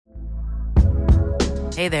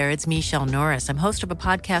Hey there, it's Michelle Norris. I'm host of a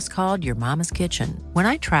podcast called Your Mama's Kitchen. When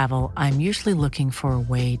I travel, I'm usually looking for a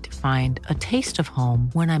way to find a taste of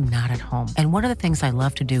home when I'm not at home. And one of the things I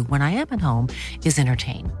love to do when I am at home is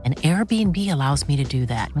entertain. And Airbnb allows me to do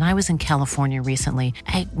that. When I was in California recently,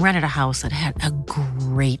 I rented a house that had a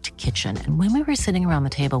great kitchen. And when we were sitting around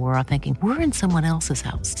the table, we were all thinking, we're in someone else's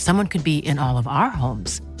house. Someone could be in all of our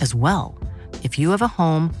homes as well. If you have a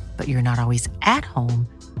home, but you're not always at home,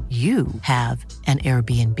 you have an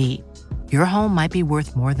Airbnb. Your home might be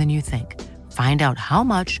worth more than you think. Find out how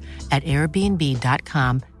much at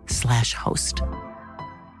airbnb.com/host.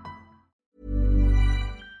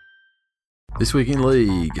 This week in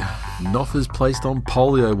league, Noffa's placed on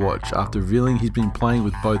polio watch after revealing he's been playing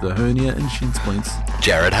with both a hernia and shin splints.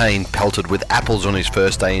 Jared Hayne pelted with apples on his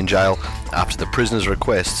first day in jail after the prisoner's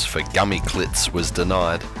requests for gummy clits was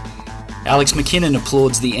denied. Alex McKinnon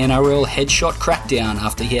applauds the NRL headshot crackdown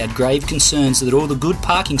after he had grave concerns that all the good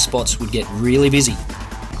parking spots would get really busy.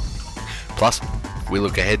 Plus, we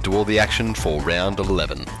look ahead to all the action for round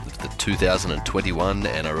 11 of the 2021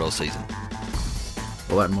 NRL season.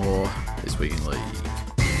 All that and more this week in league.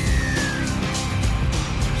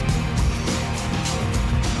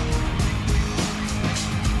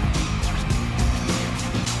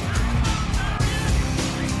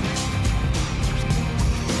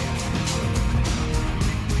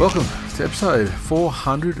 Welcome to episode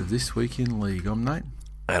 400 of This Week in League. I'm Nate.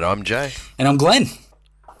 And I'm Jay. And I'm Glenn.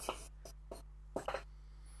 How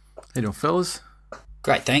you doing, fellas?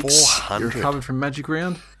 Great, thanks. 400. You recovered from Magic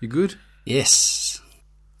Round? You good? Yes.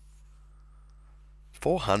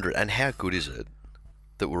 400, and how good is it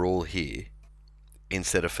that we're all here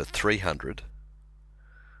instead of for 300,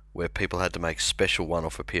 where people had to make special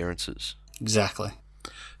one-off appearances? Exactly.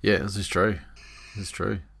 Yeah, this is true. This is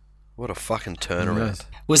true. What a fucking turnaround.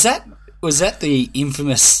 Was that the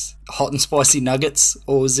infamous hot and spicy nuggets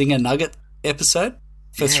or zinger nugget episode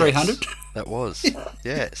for 300? That was.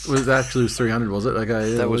 Yes. Well, that actually was 300, was it?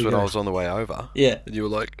 Okay, yeah, That was when I was on the way over. Yeah. And you were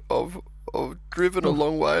like, I've driven a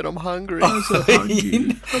long way and I'm hungry. I'm so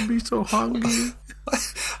hungry. I'd be so hungry.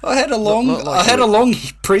 I had a long, Not like I had a long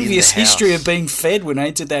previous in the history house. of being fed when I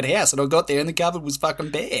entered that house, and I got there and the cupboard was fucking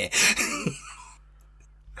bare.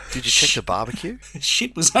 Did you check the barbecue?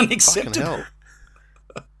 Shit was Fucking unacceptable. hell.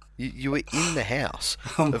 You were in the house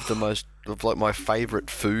of like my favourite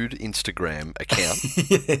food Instagram account.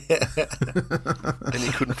 And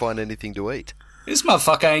you couldn't find anything to eat. This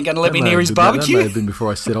motherfucker ain't going to let me That may near have his been- That may barbecue. have been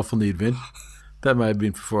before I set off on the adventure. That may have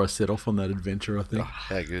been before I set off on that adventure, I think.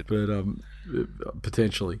 How good. But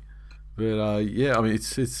potentially. But yeah, I mean,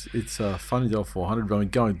 it's funny though. 400. I mean,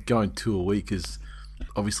 going 2 a week is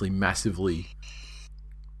obviously massively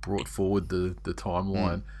brought forward the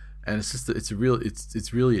timeline, and it's just it's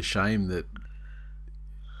really a shame that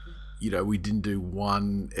we didn't do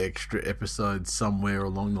one extra episode somewhere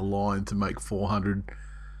along the line to make 400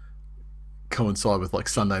 coincide with like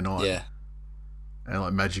Sunday night. Yeah. And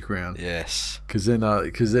like Magic Round. Yes. Because then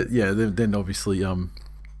obviously I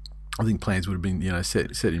think plans would have been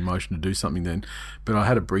set in motion to do something then. But I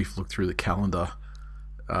had a brief look through the calendar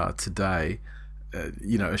today,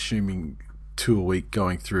 assuming 2 a week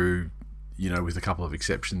going through, with a couple of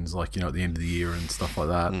exceptions like at the end of the year and stuff like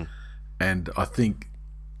that. And I think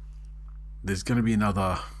there's going to be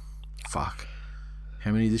another how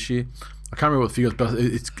many this year? I can't remember what the figure was, but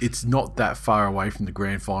it's not that far away from the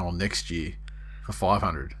grand final next year for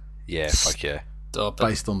 500. Yeah, fuck yeah.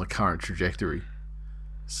 Based on the current trajectory.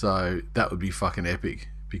 So that would be fucking epic,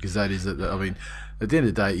 because that is, I mean, at the end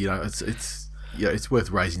of the day, it's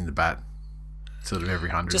worth raising the bat sort of every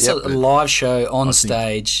 100. Just a live show on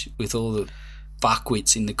stage with all the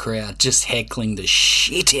fuckwits in the crowd just heckling the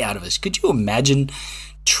shit out of us. Could you imagine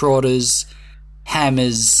trotters,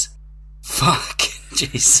 hammers, fuck,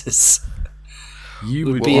 Jesus. You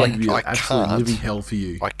would Well, be I absolute can't. living hell for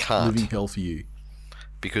you. I can't. Living hell for you.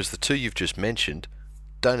 Because the two you've just mentioned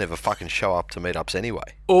don't ever fucking show up to meetups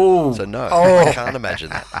anyway. Oh. So no, I can't imagine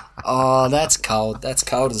that. Oh, that's cold. That's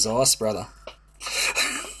cold as ice, brother.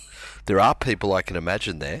 There are people I can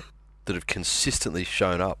imagine there that have consistently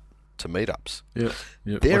shown up to meetups. Yeah.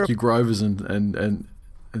 There Like your Grovers and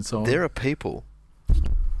so on. There are people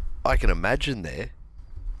I can imagine there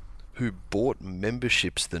who bought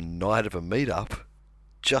memberships the night of a meetup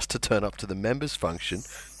just to turn up to the members function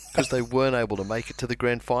because they weren't able to make it to the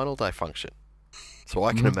grand final day function. So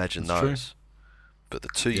I can imagine that's those. true. But the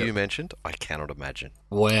two you mentioned, I cannot imagine.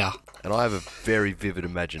 Wow. And I have a very vivid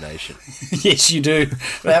imagination Yes, you do.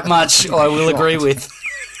 That much I will agree with.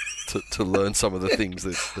 to learn some of the things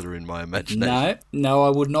that are in my imagination. No, I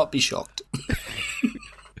would not be shocked.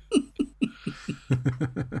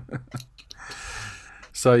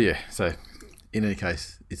 So in any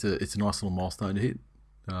case, it's a nice little milestone to hit,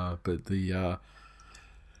 but the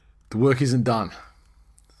work isn't done.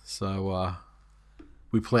 So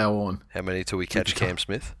we plough on. How many till we catch Cam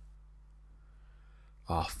Smith?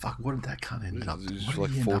 Oh fuck! What did that cunt end up? It was What like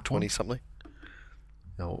did he end up 420 on? something.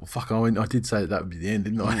 Oh fuck! I did say that would be the end,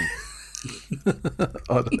 didn't I?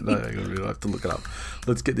 I don't know. Hang on, I have to look it up.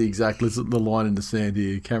 Let's get the exact. Let's the line in the sand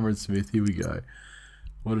here. Cameron Smith. Here we go.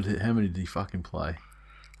 How many did he fucking play?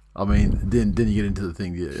 I mean, then you get into the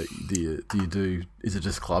thing. Do you do? Is it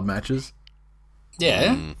just club matches?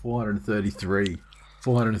 Yeah.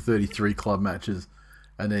 433 club matches,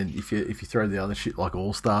 and then if you throw the other shit like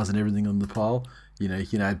All Stars and everything on the pile, you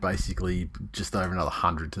can add basically just over another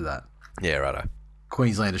 100 to that. Yeah, righto.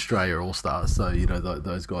 Queensland, Australia All Stars, so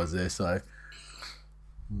those guys there. So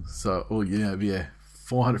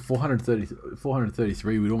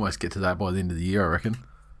 433. We'd almost get to that by the end of the year, I reckon.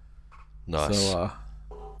 Nice. So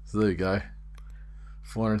there you go.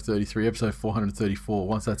 433, episode 434.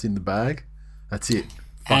 Once that's in the bag, that's it.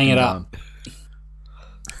 Hang it Fucking up. done.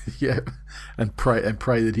 Yeah, and pray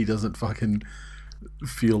that he doesn't fucking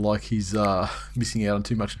feel like he's missing out on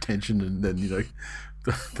too much attention, and then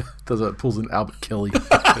pulls an Albert Kelly,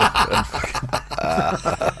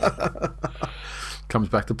 comes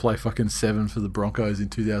back to play fucking 7 for the Broncos in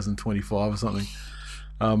 2025 or something.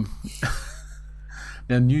 Now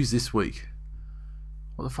news this week.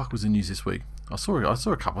 What the fuck was the news this week? I saw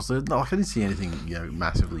a couple. So I didn't see anything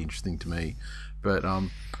massively interesting to me, but I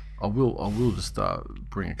will just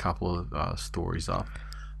bring a couple of stories up.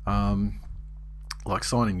 Like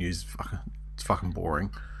signing news, it's fucking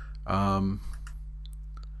boring.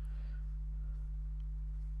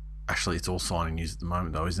 Actually, it's all signing news at the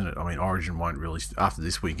moment, though, isn't it? I mean, Origin won't really after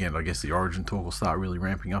this weekend. I guess the Origin talk will start really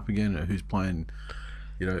ramping up again. Who's playing?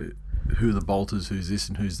 Who are the bolters? Who's this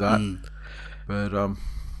and who's that? But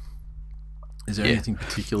is there anything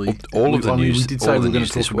particularly? All of the news. We did say we were going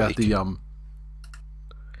to this talk about week, the.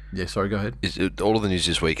 Yeah, sorry. Go ahead. All of the news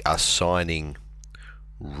this week are signing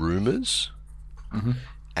rumours,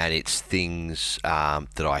 and it's things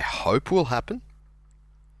that I hope will happen,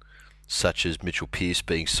 such as Mitchell Pearce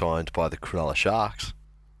being signed by the Cronulla Sharks.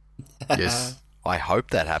 Yes, I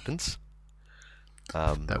hope that happens.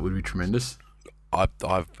 that would be tremendous. I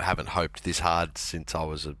haven't hoped this hard since I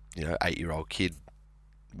was a 8-year-old kid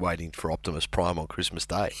waiting for Optimus Prime on Christmas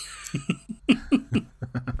Day.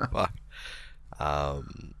 But,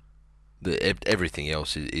 everything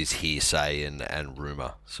else is hearsay and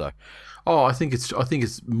rumour. So, I think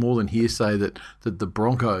it's more than hearsay that the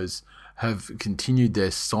Broncos have continued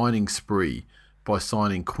their signing spree by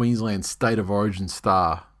signing Queensland State of Origin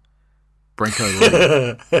star Brenko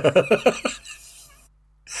Lee.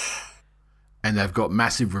 And they've got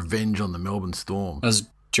massive revenge on the Melbourne Storm That was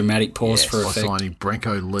dramatic pause for by effect. signing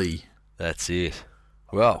Brenko Lee. that's it.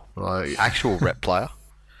 Well, Like, actual rep player.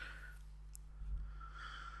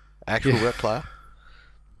 Rep player.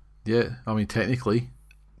 yeah, I mean technically,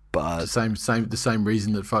 But the same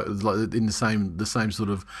reason that like in the same sort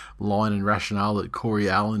of line and rationale that Corey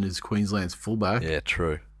Allen is Queensland's fullback. yeah,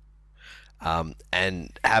 true.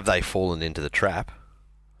 And have they fallen into the trap?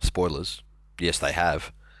 Spoilers. Yes, they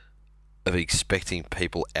have. Of expecting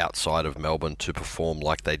people outside of Melbourne to perform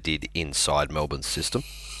like they did inside Melbourne's system.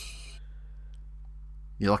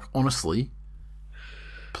 Yeah, like honestly,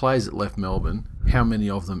 players that left Melbourne, how many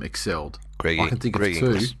of them excelled? I can think of two.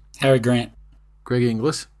 Inglis. Harry Grant. Greg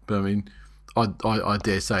Inglis, but I mean, I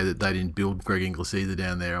dare say that they didn't build Greg Inglis either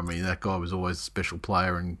down there. I mean, that guy was always a special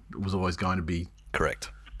player and was always going to be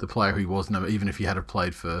Correct. the player he was, even if he had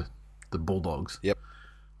played for the Bulldogs. Yep.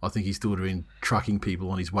 I think he still would have been trucking people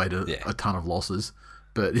on his way to Yeah. a ton of losses.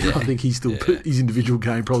 But I think his individual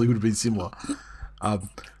game probably would have been similar.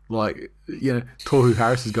 Tohu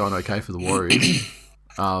Harris is going okay for the Warriors.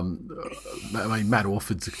 I mean, Matt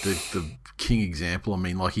Orford's the king example. I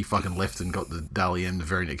mean, like he fucking left and got the Dally M the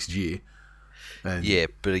very next year. And, Yeah,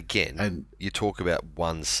 but again, and you talk about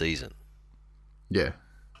one season. yeah,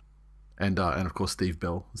 and of course Steve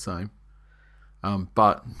Bell the same.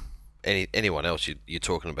 But Anyone else, you're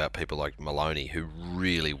talking about people like Maloney, who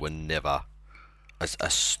really were never a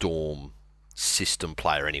Storm system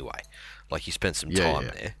player anyway. Like, he spent some time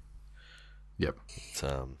there. Yep.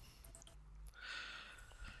 But,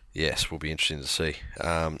 yes, will be interesting to see.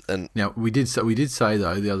 And Now we did say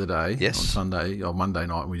though the other day, Yes. on Sunday or Monday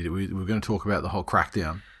night, we were going to talk about the whole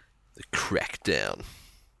crackdown, the crackdown.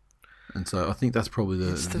 and so I think that's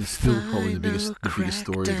probably still probably the biggest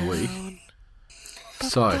story of the week.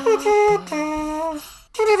 So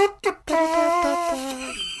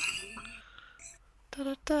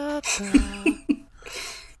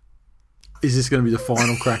Is this going to be the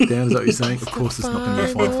final crackdown? Is that what you're saying? Of course it's not going to be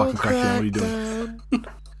the final fucking crackdown. What are you doing?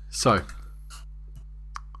 So,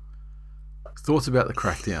 thoughts about the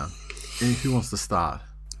crackdown. And who wants to start?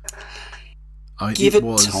 Give it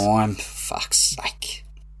time, for fuck's sake.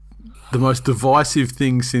 The most divisive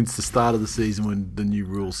thing since the start of the season when the new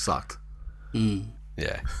rules sucked.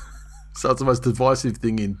 Yeah. So it's the most divisive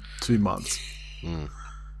thing in 2 months.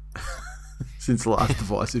 Since the last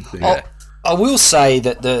divisive thing. I will say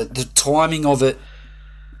that the timing of it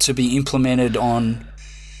to be implemented on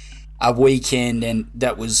a weekend, and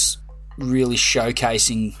that was really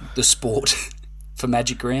showcasing the sport for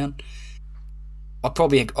Magic Round. I've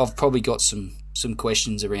probably got some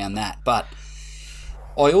questions around that, but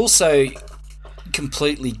I also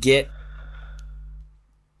completely get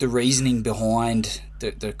the reasoning behind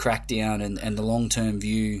the crackdown and the long-term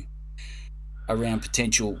view around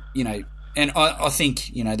potential, and I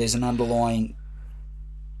think, there's an underlying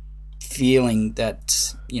feeling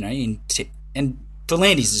that, and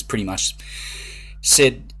V'landys has pretty much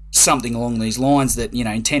said something along these lines that,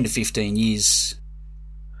 in 10 to 15 years,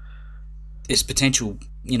 there's potential,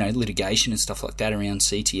 litigation and stuff like that around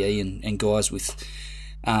CTE and guys with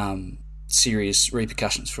serious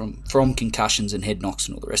repercussions from concussions and head knocks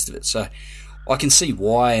and all the rest of it. So I can see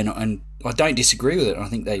why, and I don't disagree with it. I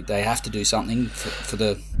think they have to do something for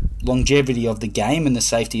the longevity of the game and the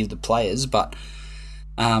safety of the players, but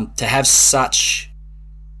to have such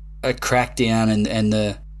a crackdown and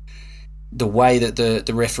the way that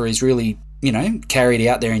the referees really, carried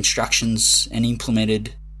out their instructions and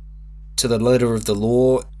implemented to the letter of the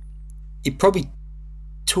law, it probably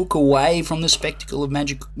took away from the spectacle of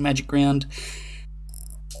Magic Round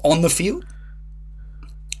on the field,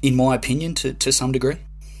 in my opinion, to some degree.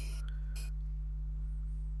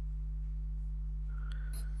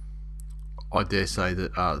 I dare say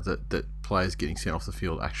that that players getting sent off the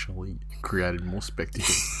field actually created more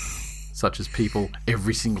spectacle, such as people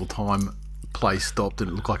every single time play stopped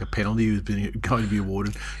and it looked like a penalty was going to be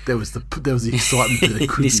awarded. There was the excitement that there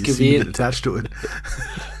could be a sin attached to it.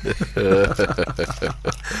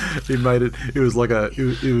 It made it. It was like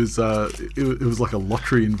a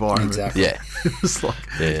lottery environment. Exactly. Yeah.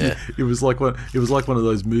 It was like it was like one of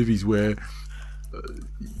those movies where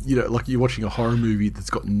like you're watching a horror movie that's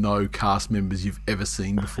got no cast members you've ever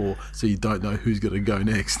seen before, so you don't know who's going to go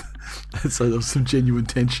next. And so there was some genuine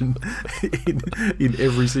tension in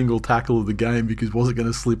every single tackle of the game, because was it going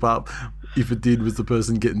to slip up? If it did, was the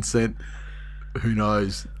person getting sent? Who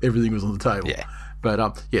knows? Everything was on the table. Yeah. But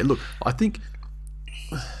look, I think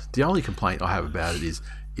the only complaint I have about it is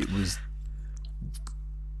it was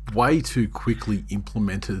way too quickly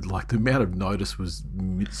implemented. Like, the amount of notice was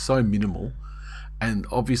so minimal. And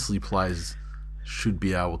obviously players should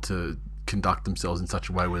be able to conduct themselves in such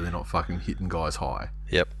a way where they're not fucking hitting guys high.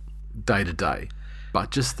 Yep. Day to day.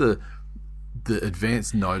 But just the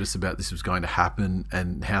advance notice about this was going to happen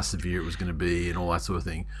and how severe it was going to be and all that sort of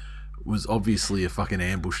thing was obviously a fucking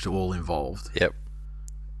ambush to all involved. Yep.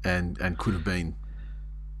 And could have been,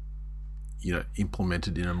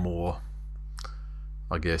 implemented in a more,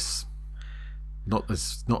 I guess, not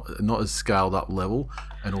as scaled up level,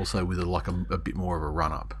 and also with a bit more of a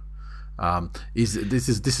run up. This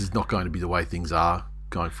is not going to be the way things are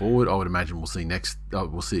going forward. I would imagine we'll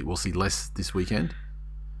see less this weekend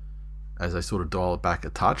as they sort of dial it back a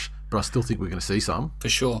touch. But I still think we're going to see some For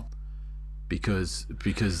sure. because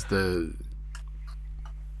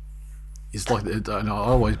it's like, and I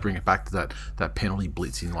always bring it back to that penalty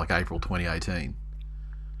blitz in like April 2018.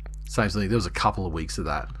 Same thing. There was a couple of weeks of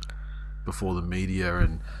that before the media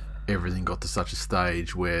and everything got to such a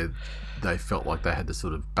stage where they felt like they had to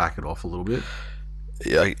sort of back it off a little bit.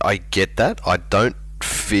 Yeah, I get that. I don't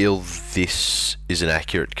feel this is an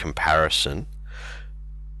accurate comparison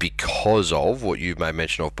because of what you may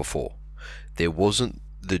mention of before. There wasn't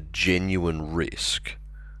the genuine risk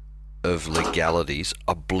of legalities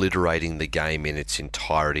obliterating the game in its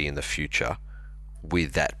entirety in the future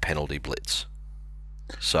with that penalty blitz.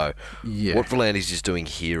 So what V'landys is doing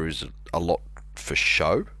here is a lot for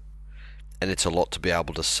show, and it's a lot to be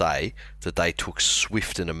able to say that they took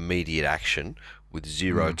swift and immediate action with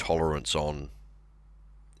zero tolerance on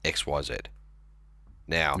XYZ.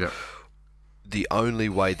 Now, the only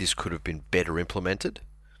way this could have been better implemented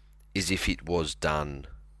is if it was done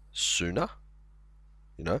sooner.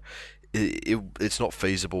 It's not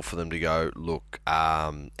feasible for them to go, look,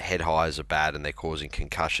 head highs are bad and they're causing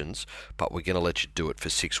concussions, but we're going to let you do it for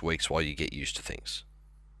 6 weeks while you get used to things.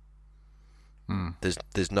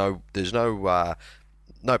 There's no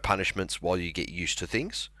punishments while you get used to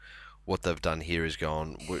things. What they've done here is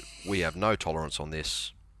gone, we have no tolerance on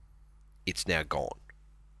this. It's now gone.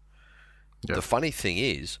 Yep. The funny thing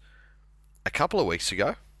is, a couple of weeks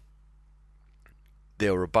ago,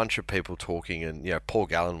 there were a bunch of people talking, and Paul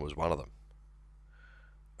Gallen was one of them.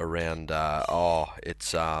 Around,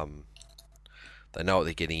 it's they know what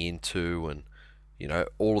they're getting into, and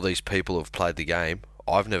all of these people have played the game.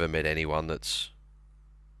 I've never met anyone that's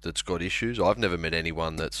got issues. I've never met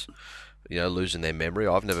anyone that's losing their memory.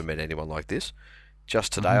 I've never met anyone like this.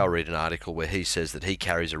 Just today, I read an article where he says that he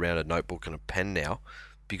carries around a notebook and a pen now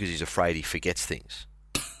because he's afraid he forgets things.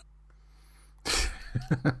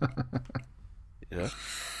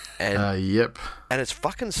 And yep. And it's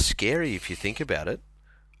fucking scary if you think about it.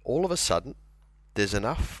 All of a sudden, there's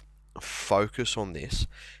enough focus on this,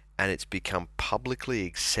 and it's become publicly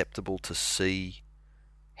acceptable to see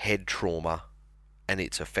head trauma and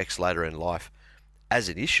its effects later in life as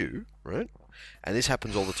an issue, right? And this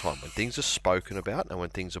happens all the time. When things are spoken about and when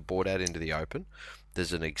things are brought out into the open,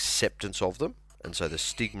 there's an acceptance of them, and so the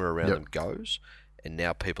stigma around them goes, and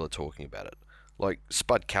now people are talking about it. Like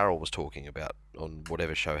Spud Carroll was talking about on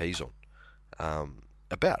whatever show he's on,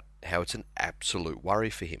 about how it's an absolute worry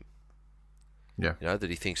for him. Yeah. That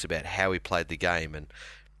he thinks about how he played the game,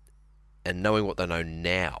 and knowing what they know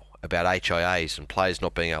now about HIAs and players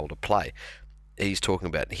not being able to play. He's talking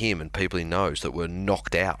about him and people he knows that were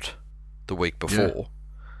knocked out the week before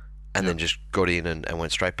and then just got in and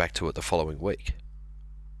went straight back to it the following week.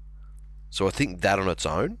 So I think that on its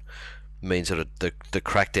own means that the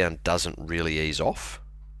crackdown doesn't really ease off.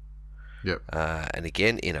 Yep. And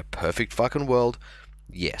again, in a perfect fucking world,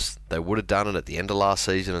 yes, they would have done it at the end of last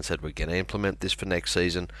season and said, we're going to implement this for next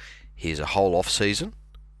season. Here's a whole off season.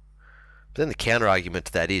 But then the counter argument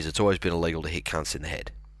to that is it's always been illegal to hit cunts in the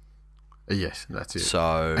head. Yes, that's it.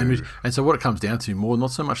 So and so what it comes down to more,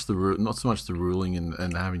 not so much the ruling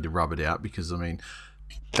and having to rub it out, because I mean,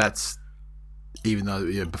 that's, even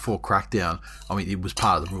though before crackdown, I mean, it was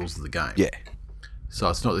part of the rules of the game. Yeah. So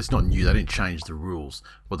it's not new. They didn't change the rules.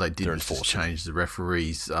 What they did was just enforcing. change the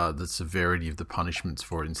referees, the severity of the punishments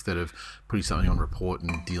for it. Instead of putting something on report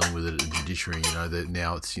and dealing with it at the judiciary, that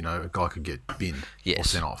now it's a guy could get binned or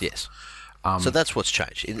sent off. Yes. So that's what's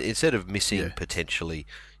changed. Instead of missing potentially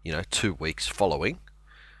 2 weeks following,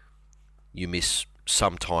 you miss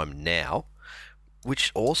sometime now.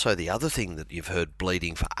 Which also the other thing that you've heard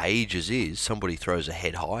bleeding for ages is somebody throws a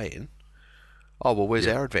head high in. Oh, well, where's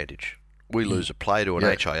our advantage? We lose a play to an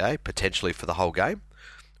HIA, potentially for the whole game.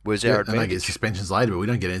 Where's our advantage? And they get suspensions later, but we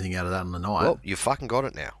don't get anything out of that on the night. Well, you fucking got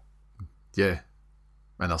it now. Yeah.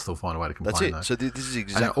 And they'll still find a way to complain. That's though. So this is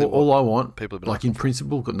exactly all I want. People have been like in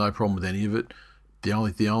principle, got no problem with any of it. The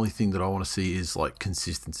only thing that I want to see is like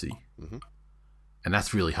consistency. Mm-hmm. And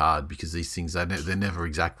that's really hard because these things, they're never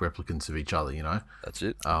exact replicants of each other, That's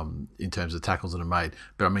it. in terms of tackles that are made.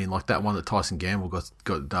 But I mean, like that one that Tyson Gamble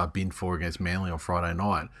got binned for against Manly on Friday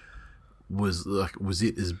night was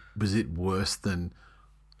it worse than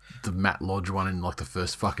the Matt Lodge one in like the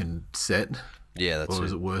first fucking set? Yeah, that's or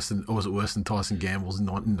was it. Was it worse than Tyson Gamble's in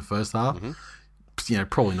the first half? Mm-hmm.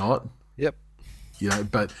 Probably not. Yep.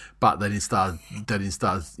 But they didn't start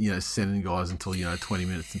sending guys until 20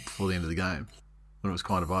 minutes before the end of the game, when it was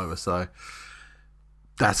kind of over. So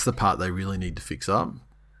that's the part they really need to fix up.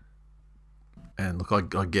 And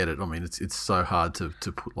look, I get it. I mean, it's so hard to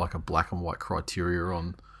put like a black and white criteria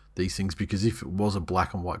on these things, because if it was a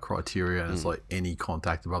black and white criteria and it's like any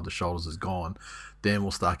contact above the shoulders is gone, then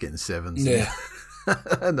we'll start getting sevens. Yeah.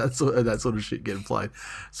 and that sort of shit getting played.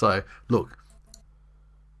 So look,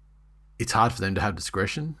 it's hard for them to have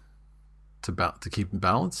discretion to keep in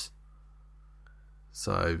balance.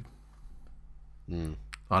 So I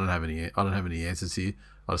don't have any answers here.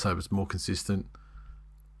 I just hope it's more consistent,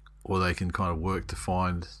 or they can kind of work to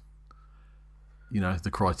find,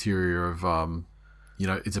 the criteria of,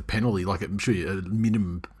 it's a penalty. Like I'm sure a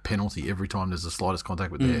minimum penalty every time there's the slightest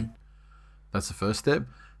contact with the head. That's the first step.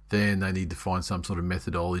 Then they need to find some sort of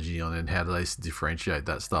methodology on it. How do they differentiate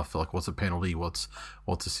that stuff? Like, what's a penalty? What's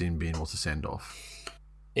a sin bin? What's a send off?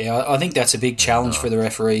 Yeah, I think that's a big challenge for the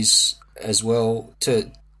referees as well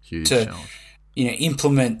to challenge.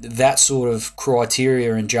 Implement that sort of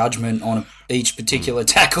criteria and judgment on each particular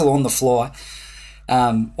tackle on the fly.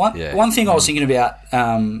 One thing I was thinking about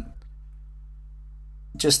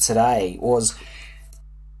just today was,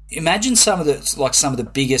 imagine some of the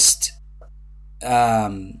biggest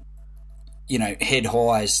head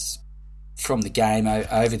highs from the game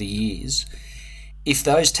over the years. If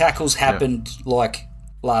those tackles happened like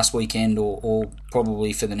last weekend or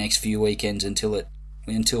probably for the next few weekends until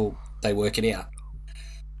they work it out,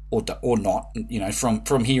 or not,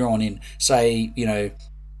 from here on in, say,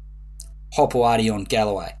 Hopoate on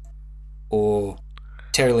Galloway, or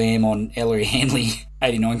Terry Lamb on Ellery Hanley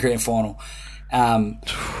 89 grand final.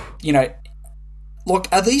 Look,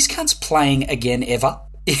 are these cunts playing again ever?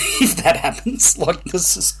 If that happens, like the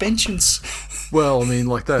suspensions. Well, I mean,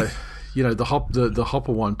 like that. The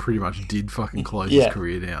Hopper one pretty much did fucking close his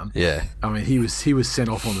career down. Yeah. I mean, he was sent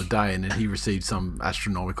off on the day, and then he received some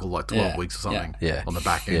astronomical 12 weeks or something on the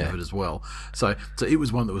back end of it as well. So it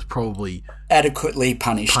was one that was probably adequately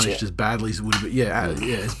punished as badly as it would have been.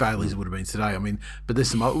 As badly as it would have been today. I mean, but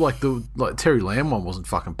there's some other, like Terry Lamb one wasn't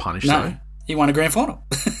fucking punished. No, he won a grand final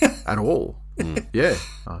at all. Yeah,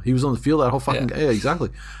 he was on the field that whole fucking yeah, exactly.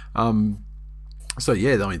 So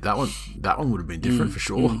yeah, I mean that one would have been different for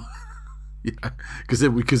sure.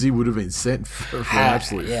 Because he would have been sent for an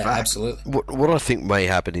absolute fact. Absolutely. What I think may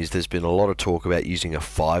happen is there's been a lot of talk about using a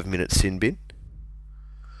 5-minute sin bin.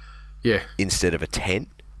 Yeah. Instead of a 10.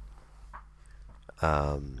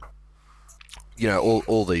 All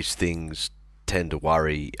these things tend to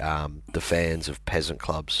worry the fans of peasant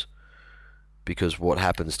clubs, because what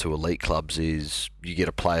happens to elite clubs is you get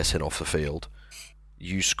a player sent off the field,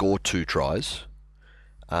 you score 2 tries.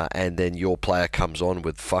 And then your player comes on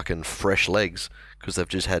with fucking fresh legs because they've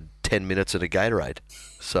just had 10 minutes at a Gatorade.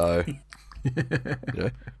 So,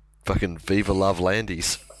 fucking Viva Love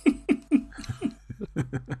Landies. Are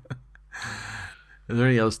there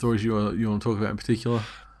any other stories you want to talk about in particular?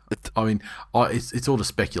 I mean, it's all the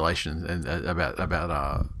speculation and about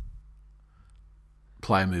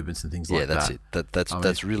player movements and things like that. Yeah, that's it.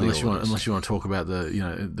 That's really unless you want to talk about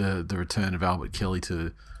the return of Albert Kelly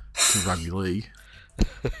to rugby league.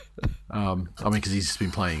 I mean, because he's just been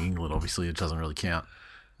playing England, obviously it doesn't really count,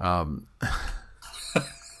 and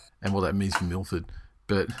what that means for Milford.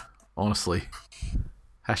 But honestly,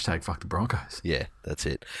 #fuck the Broncos. Yeah, that's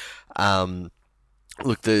it.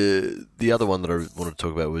 Look, the other one that I wanted to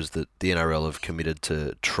talk about was that the NRL have committed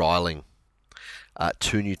to trialling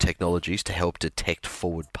 2 new technologies to help detect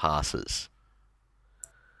forward passes.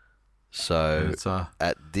 So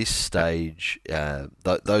at this stage,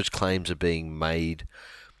 those claims are being made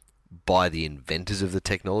by the inventors of the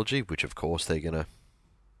technology, which of course they're gonna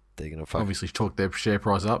obviously talk their share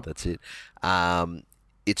price up. That's it.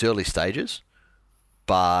 It's early stages,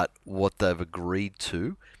 but what they've agreed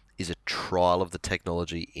to is a trial of the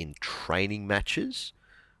technology in training matches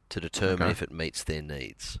to determine if it meets their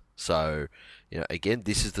needs. So, again,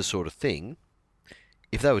 this is the sort of thing.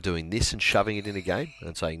 If they were doing this and shoving it in a game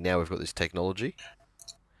and saying, now we've got this technology,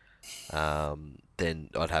 then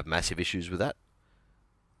I'd have massive issues with that.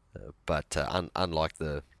 But unlike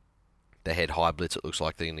the head high blitz, it looks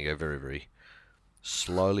like they're going to go very, very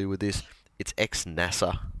slowly with this. It's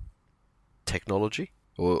ex-NASA technology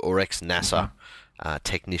or ex-NASA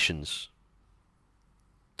technicians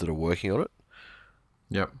that are working on it.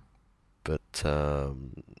 Yep. But,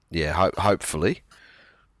 hopefully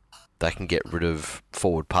they can get rid of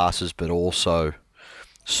forward passes, but also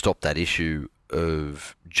stop that issue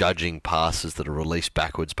of judging passes that are released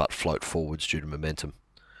backwards but float forwards due to momentum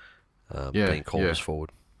being called as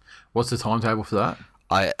forward. What's the timetable for that?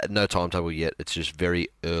 No timetable yet. It's just very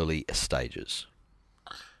early stages.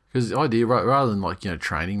 Because the idea, rather than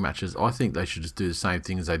training matches, I think they should just do the same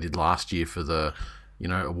thing as they did last year for the,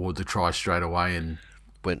 award the try straight away and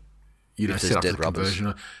set up the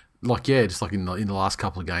conversion. Just like in the last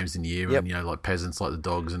couple of games in the year, and like peasants like the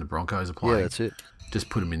Dogs and the Broncos are playing. Yeah, that's it. Just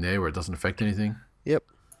put them in there where it doesn't affect anything. Yep.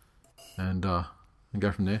 And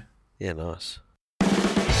go from there. Yeah, nice.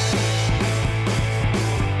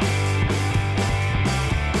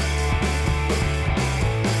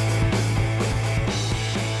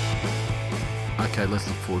 Okay, let's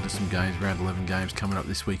look forward to some games. Round 11 games coming up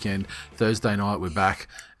this weekend. Thursday night, we're back,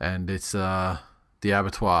 and it's the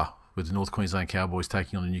Abattoir with the North Queensland Cowboys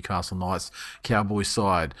taking on the Newcastle Knights. Cowboys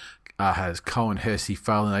side has Cohen Hesse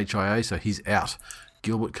failing HIA, so he's out.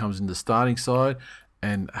 Gilbert comes in the starting side,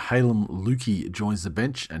 and Halem Lukey joins the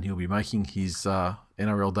bench, and he'll be making his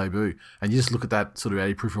NRL debut. And you just look at that sort of out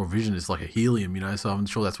of peripheral vision, it's like a helium, so I'm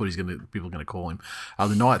sure that's what people are going to call him.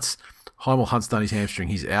 The Knights, Heimel Hunt's done his hamstring,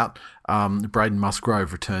 he's out. Braden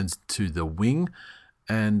Musgrove returns to the wing,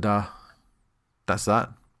 and that's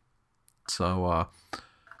that. So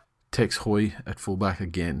Tex Hoy at fullback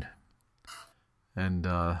again, and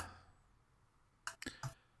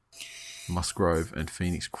Musgrove and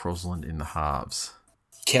Phoenix Crosland in the halves.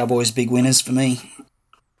 Cowboys big winners for me.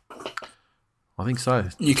 I think so.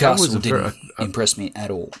 Newcastle didn't impress me at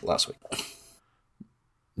all last week.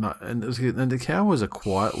 No, and the Cowboys are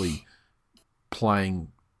quietly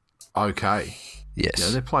playing okay. Yes,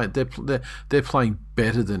 they're playing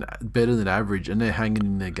better than average, and they're hanging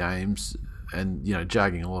in their games and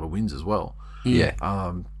jagging a lot of wins as well. Yeah.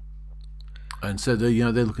 And so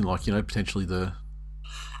they're looking like potentially the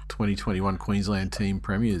 2021 Queensland team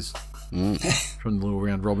premiers from the little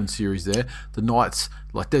round robin series. There, the Knights,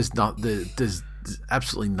 like there's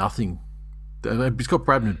absolutely nothing. He's got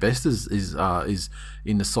Bradman Best is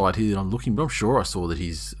in the side here that I'm looking, but I'm sure I saw that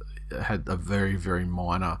he's had a very, very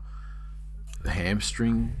minor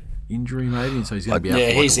hamstring injury, maybe, and so he's going to be out. Yeah,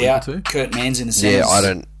 for like he's a week out. or two. Kurt Mann's in the centres. Yeah, I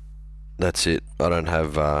don't. That's it. I don't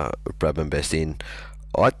have Bradman Best in.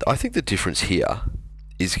 I think the difference here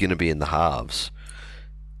is going to be in the halves.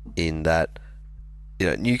 In that,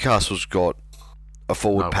 Newcastle's got a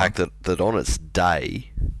forward pack that on its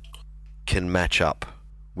day can match up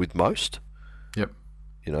with most. Yep.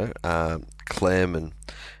 Clem and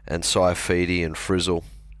Saifidi and Frizzle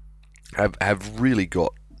have really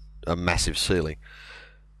got a massive ceiling.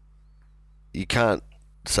 You can't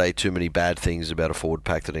say too many bad things about a forward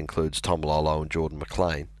pack that includes Tom Lolo and Jordan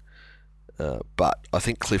McLean. But I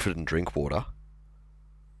think Clifford and Drinkwater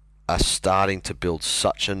are starting to build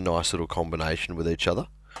such a nice little combination with each other,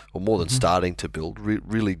 or more than starting to build,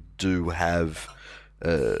 really do have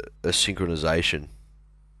a synchronisation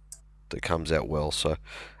that comes out well. So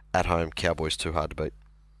at home, Cowboys too hard to beat.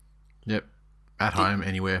 Yep. At home,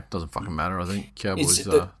 anywhere, doesn't fucking matter. I think Cowboys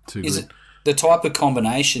are too good. Is it the type of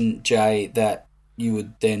combination, Jay, that you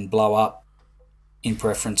would then blow up in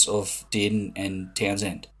preference of Dearden and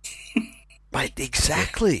Townsend? Mate,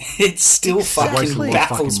 exactly. It still fucking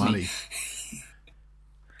baffles me.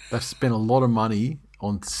 They've spent a lot of money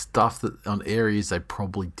on stuff on areas they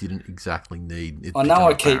probably didn't exactly need. I know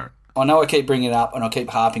I keep bringing it up and I keep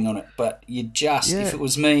harping on it, but if it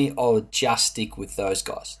was me, I would just stick with those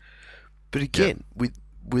guys. But again, with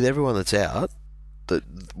everyone that's out,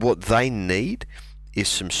 what they need is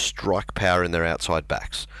some strike power in their outside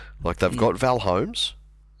backs. Like they've got Val Holmes,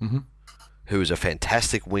 who is a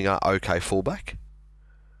fantastic winger, okay fullback.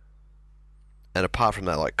 And apart from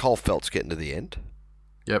that, like Cole Felt's getting to the end.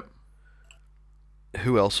 Yep.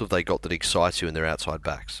 Who else have they got that excites you in their outside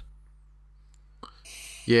backs?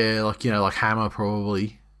 Yeah, like Hammer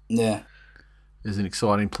probably. Yeah. Is an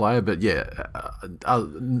exciting player, but they're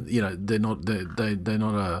not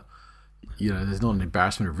a, there's not an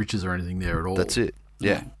embarrassment of riches or anything there at all. That's it.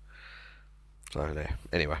 Yeah. So there.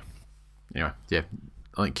 Anyway, yeah,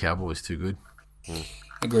 I think Cowboys too good.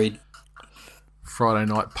 Agreed.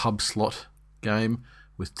 Friday night pub slot game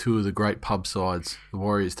with two of the great pub sides. The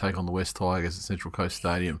Warriors take on the West Tigers at Central Coast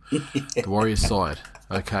Stadium. The Warriors side.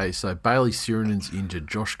 Okay, so Bailey Sirenen's injured.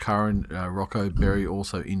 Josh Curran, Rocco Berry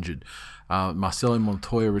also injured. Marcelo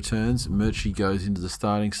Montoya returns. Murchie goes into the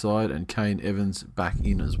starting side, and Kane Evans back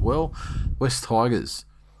in as well. West Tigers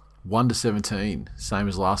 1-17, same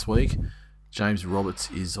as last week. James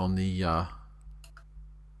Roberts is on the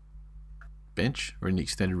bench, or in the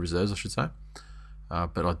extended reserves, I should say.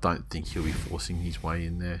 But I don't think he'll be forcing his way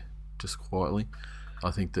in there just quietly.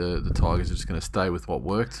 I think the Tigers are just going to stay with what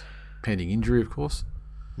worked, pending injury, of course.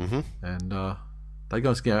 And they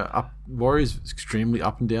guys go up. Warriors extremely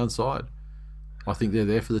up and down side. I think they're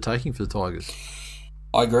there for the taking for the Tigers.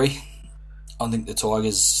 I agree. I think the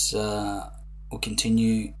Tigers will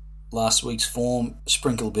continue last week's form,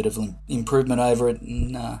 sprinkle a bit of improvement over it,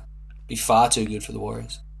 and be far too good for the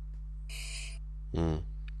Warriors.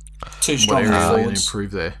 Two strong forwards. What area are they going to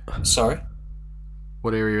improve there? Sorry?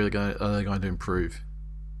 What area are they going to improve?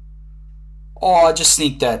 Oh, I just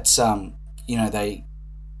think that they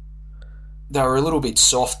were a little bit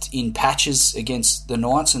soft in patches against the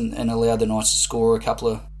Knights and allowed the Knights to score a couple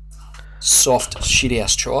of soft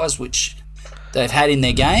shithouse tries, which they've had in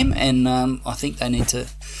their game, and I think they need to,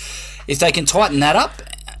 if they can tighten that up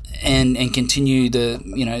and continue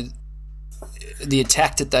the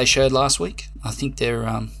attack that they showed last week, I think they're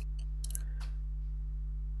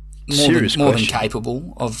more than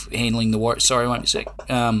capable of handling the Warriors. Sorry, won't be a sec.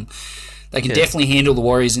 They can definitely handle the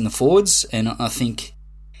Warriors in the forwards, and I think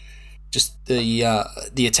just the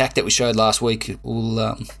attack that we showed last week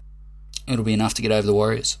will it'll be enough to get over the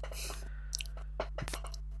Warriors.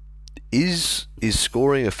 Is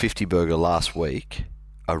scoring a 50 burger last week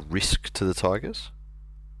a risk to the Tigers?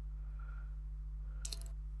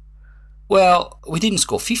 Well, we didn't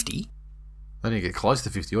score 50. They didn't get close to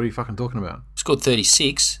 50. What are you fucking talking about? We scored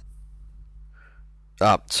 36.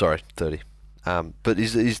 Sorry, 30. But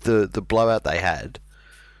is the blowout they had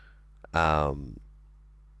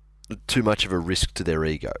too much of a risk to their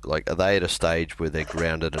ego? Like, are they at a stage where they're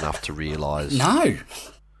grounded enough to realise? No, we're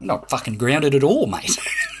not fucking grounded at all, mate.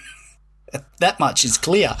 That much is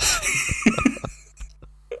clear.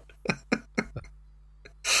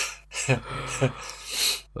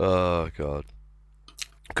 Oh, God.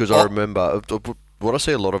 Because I remember, what I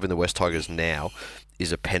see a lot of in the West Tigers now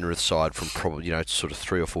is a Penrith side from probably, sort of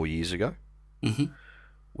 3 or 4 years ago,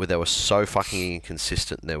 where they were so fucking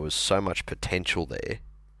inconsistent and there was so much potential there,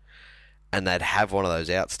 and they'd have one of those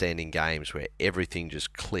outstanding games where everything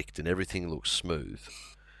just clicked and everything looked smooth,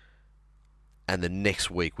 and the next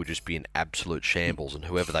week would just be an absolute shambles, and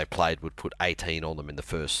whoever they played would put 18 on them in the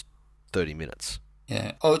first 30 minutes.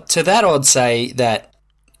 Yeah. Oh, to that, I'd say that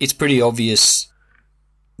it's pretty obvious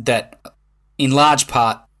that, in large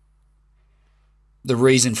part, the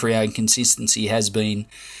reason for our inconsistency has been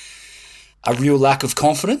a real lack of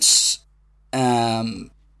confidence.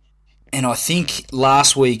 And I think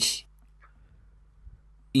last week,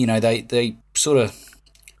 they sort of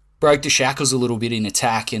broke the shackles a little bit in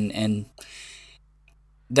attack, and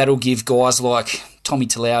that'll give guys like Tommy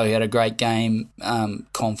Talau, who had a great game,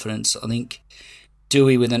 confidence. I think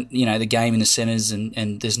Dewey with the game in the centres,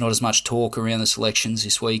 and there's not as much talk around the selections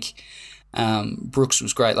this week. Brooks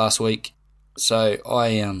was great last week, so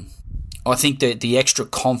I think that the extra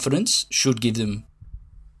confidence should give them,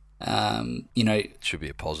 It should be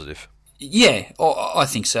a positive. Yeah, I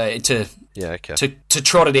think so. Okay. To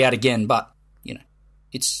trot it out again, but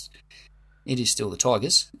it is still the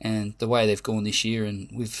Tigers, and the way they've gone this year, and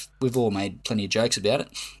we've all made plenty of jokes about it.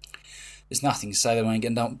 There's nothing to say they won't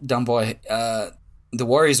get done by. The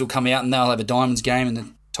Warriors will come out and they'll have a Diamonds game, and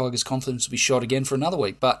the Tigers' confidence will be shot again for another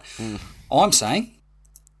week. But I'm saying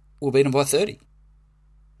we'll beat them by 30.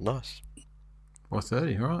 Nice. By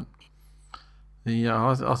 30, all right.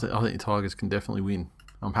 I think the Tigers can definitely win.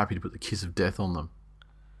 I'm happy to put the kiss of death on them.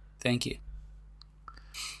 Thank you.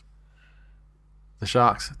 The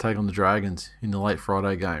Sharks take on the Dragons in the late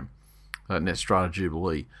Friday game at Netstrata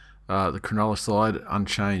Jubilee. The Cronulla side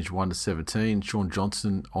unchanged 1-17. Sean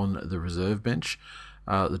Johnson on the reserve bench.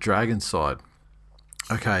 The Dragons side.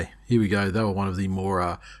 Okay, here we go. They were one of the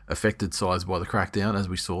more affected sides by the crackdown, as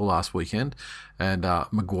we saw last weekend. And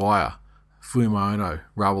Maguire, Fuimaono,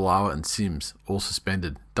 Rawalawa and Sims all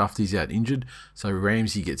suspended. Dufty's out injured, so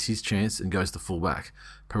Ramsey gets his chance and goes to fullback.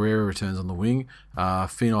 Pereira returns on the wing.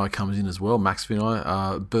 Finai comes in as well, Max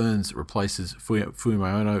Finai. Burns replaces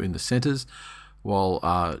Fuimaono in the centres,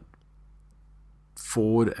 while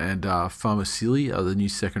Ford and Farmasili are the new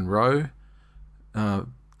second row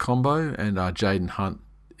combo, and Jaden Hunt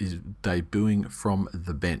is debuting from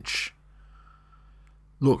the bench.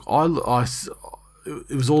 Look,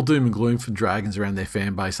 it was all doom and gloom for Dragons around their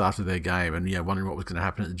fan base after their game, and wondering what was going to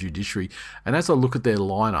happen at the judiciary. And as I look at their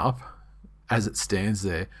lineup, as it stands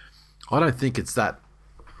there, I don't think it's that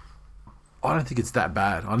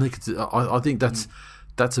bad. I think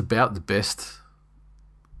that's about the best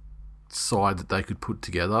side that they could put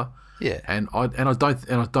together. Yeah, and I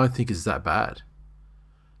don't think it's that bad.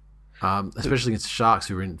 Especially against the Sharks,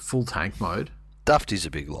 who are in full tank mode. Dufty's a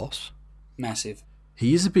big loss. Massive.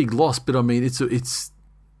 He is a big loss, but I mean, he's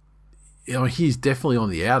definitely on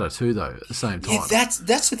the outer too, though. At the same time, yeah,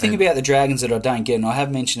 that's the thing about the Dragons that I don't get, and I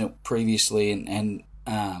have mentioned it previously, and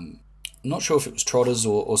I'm not sure if it was Trotters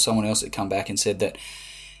or someone else that come back and said that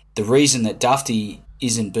the reason that Dufty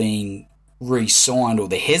isn't being re-signed, or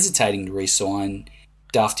they're hesitating to re-sign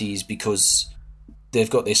Dufty, is because they've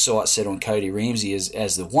got their sights set on Cody Ramsey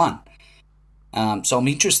as the one. So I'm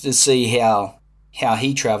interested to see how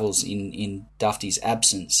he travels in Dufty's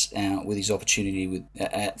absence with his opportunity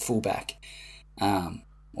at fullback.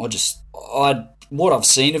 What I've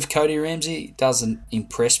seen of Cody Ramsey doesn't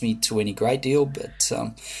impress me to any great deal, but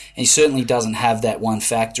he certainly doesn't have that one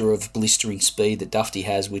factor of blistering speed that Dufty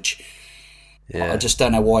has, which I just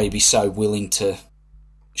don't know why he'd be so willing to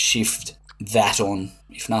shift that on,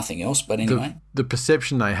 if nothing else. But anyway, the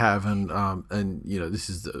perception they have, and this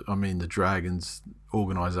is the Dragons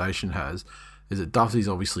organisation has, is that Dufty's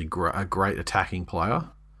obviously a great attacking player,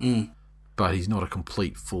 but he's not a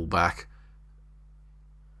complete fullback.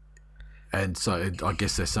 And so I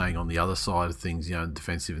guess they're saying on the other side of things,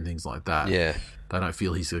 defensive and things like that, they don't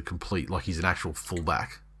feel he's a complete, like he's an actual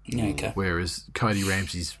fullback. Yeah, okay. Whereas Cody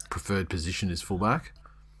Ramsey's preferred position is fullback,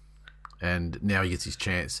 and now he gets his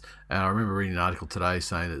chance. And I remember reading an article today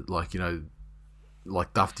saying that,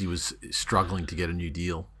 like Dufty was struggling to get a new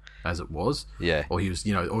deal as it was. Yeah. Or he was,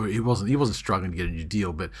 or he wasn't struggling to get a new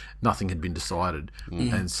deal, but nothing had been decided.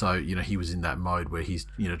 And so, he was in that mode where he's,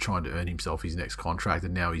 trying to earn himself his next contract,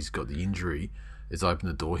 and now he's got the injury. It's opened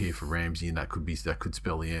the door here for Ramsey, and that could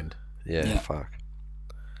spell the end. Yeah. Fuck.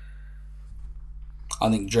 I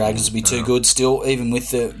think Dragons will be too good still, even with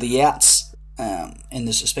the outs and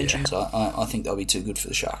the suspensions. I think they'll be too good for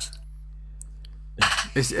the Sharks.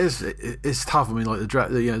 It's tough. I mean, like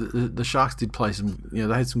the Sharks did play some. They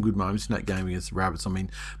had some good moments in that game against the Rabbits. I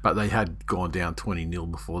mean, but they had gone down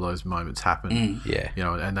 20-0 before those moments happened. Yeah.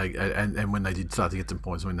 And when they did start to get some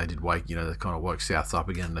points, when they did wake, they kind of woke Souths up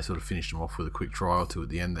again. And they sort of finished them off with a quick try or two at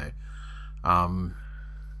the end there. But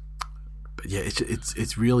yeah,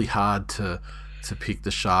 it's really hard to pick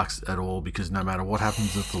the Sharks at all, because no matter what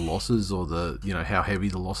happens with the losses or how heavy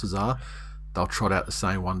the losses are, they'll trot out the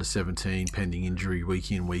same 1-17 pending injury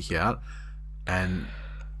week in, week out, and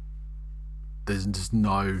there's just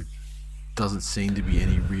doesn't seem to be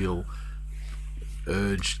any real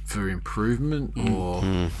urge for improvement or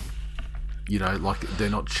like they're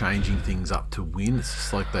not changing things up to win. It's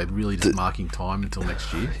just like they're really just marking time until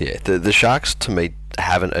next year. Yeah, the Sharks to me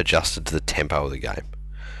haven't adjusted to the tempo of the game.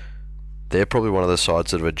 They're probably one of the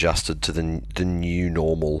sides that have adjusted to the new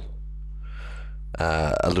normal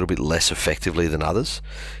a little bit less effectively than others,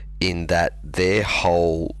 in that their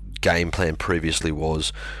whole game plan previously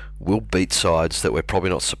was, we'll beat sides that we're probably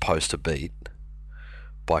not supposed to beat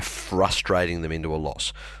by frustrating them into a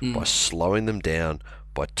loss, by slowing them down,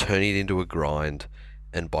 by turning it into a grind,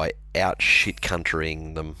 and by out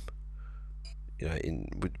shit-countrying them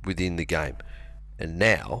within the game. And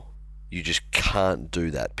now you just can't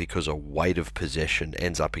do that because a weight of possession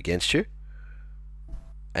ends up against you,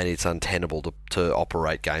 and it's untenable to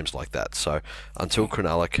operate games like that. So until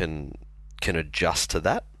Cronulla can adjust to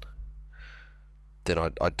that, then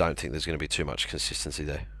I don't think there's going to be too much consistency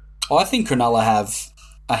there. I think Cronulla have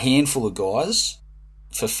a handful of guys,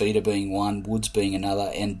 Fafita being one, Woods being another,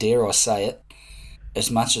 and dare I say it, as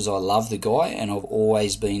much as I love the guy, and I've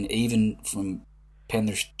always been, even from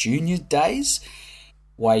Penrith Junior days,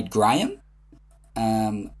 Wade Graham,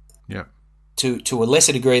 to a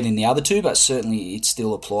lesser degree than the other two, but certainly it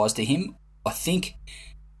still applies to him. I think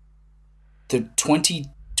the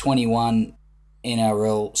 2021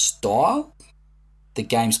 NRL style, the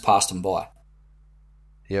game's passed them by.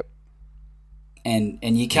 Yep. And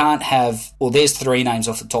you can't have... Well, there's 3 names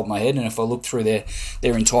off the top of my head, and if I look through their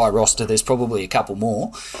entire roster, there's probably a couple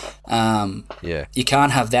more. You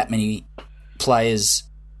can't have that many players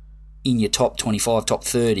in your top 25, top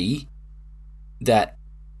 30 that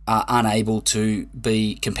are unable to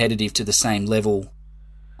be competitive to the same level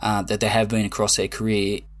that they have been across their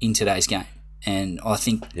career in today's game. And I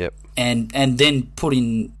think... Yep. And then put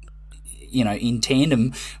in... in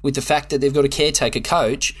tandem with the fact that they've got a caretaker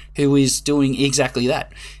coach who is doing exactly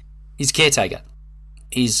that. He's a caretaker.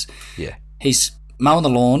 He's mowing the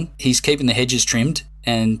lawn, he's keeping the hedges trimmed,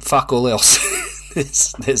 and fuck all else.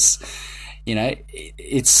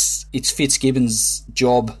 It's Fitzgibbon's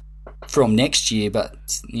job from next year, but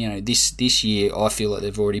this year I feel like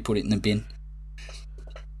they've already put it in the bin.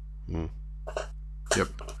 Yep.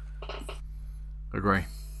 Agree.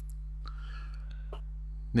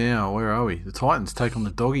 Now, where are we? The Titans take on the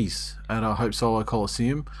Doggies at Hope Solo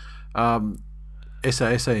Coliseum.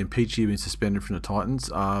 SASA and Peachy have been suspended from the Titans.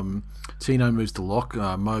 Tino moves to lock.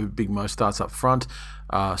 Big Mo starts up front.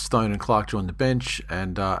 Stone and Clark join the bench.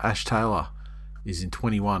 And Ash Taylor is in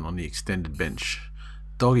 21 on the extended bench.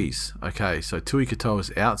 Doggies. Okay, so Tui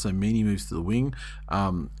Katoa's out, so Meany moves to the wing.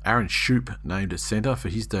 Aaron Shoop named at centre for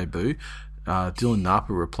his debut. Dylan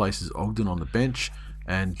Napa replaces Ogden on the bench.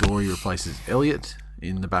 And Dory replaces Elliott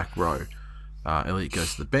in the back row. Elliott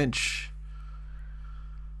goes to the bench.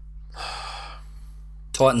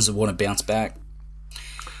 Titans want to bounce back.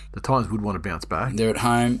 The Titans would want to bounce back. They're at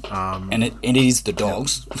home, and it is the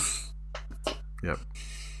Dogs. Yep.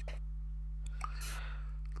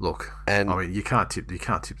 Look, I mean, you can't tip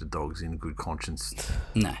the Dogs in good conscience.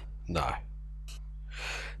 No.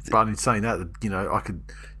 But in saying that, I could,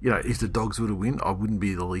 if the Dogs were to win, I wouldn't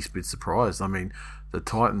be the least bit surprised. I mean, the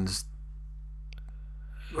Titans,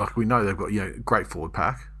 like we know, they've got great forward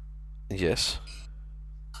pack. Yes.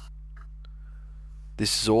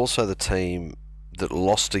 This is also the team that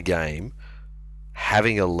lost a game,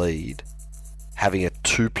 having a lead, having a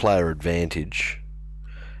 2-player advantage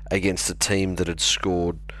against a team that had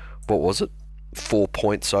scored, 4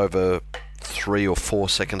 points over 3 or 4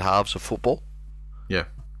 second halves of football. Yeah.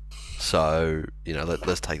 So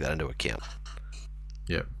let's take that into account.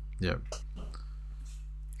 Yeah.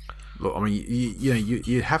 Look, I mean,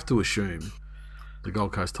 you have to assume the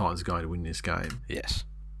Gold Coast Titans are going to win this game. Yes.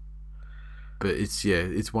 But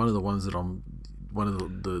it's one of the ones that I'm one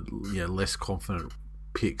of the less confident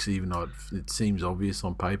picks, even though it seems obvious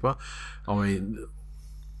on paper. I mean,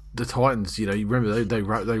 the Titans, you remember they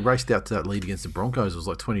raced out to that lead against the Broncos. It was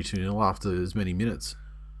like 22-0 after as many minutes,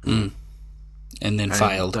 and then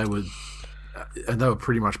failed. They were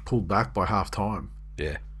pretty much pulled back by half time.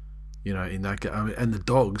 Yeah, in that game. I mean, and the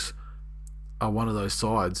Dogs, are one of those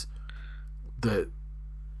sides that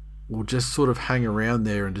will just sort of hang around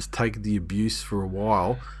there and just take the abuse for a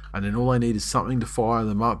while, and then all they need is something to fire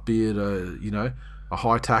them up, be it a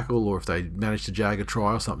high tackle, or if they manage to jag a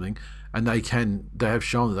try or something, and they have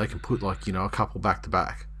shown that they can put a couple back to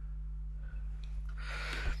back.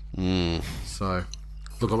 So,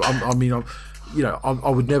 look, I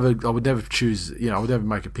would never choose, I would never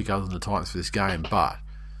make a pick other than the Titans for this game, but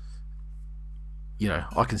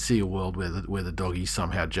I can see a world where the Doggies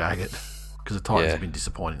somehow jag it, because the Titans have been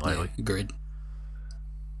disappointing lately. Yeah, agreed.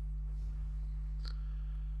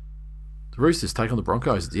 The Roosters take on the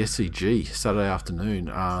Broncos at the SCG Saturday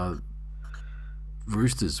afternoon.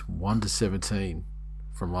 Roosters 1-17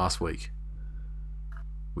 from last week,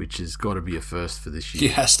 which has got to be a first for this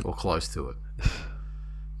year, Yes. or close to it.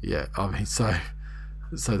 Yeah, I mean, so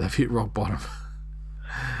they've hit rock bottom.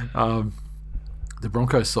 The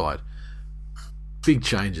Broncos side, big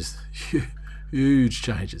changes, huge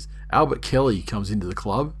changes. Albert Kelly comes into the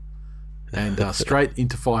club and straight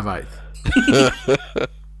into 5'8".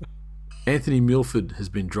 Anthony Milford has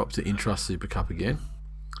been dropped to Intrust Super Cup again.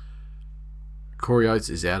 Corey Oates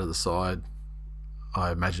is out of the side,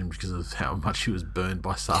 I imagine because of how much he was burned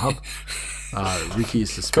by Saab. Ricky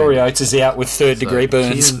is suspended. Corey Oates is out with third-degree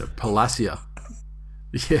burns. Keenan Palacia.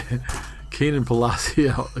 Yeah. Keenan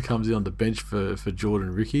Palacia comes in on the bench for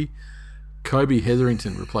Jordan Ricky. Kobe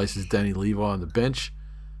Hetherington replaces Danny Levi on the bench.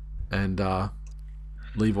 And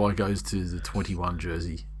Levi goes to the 21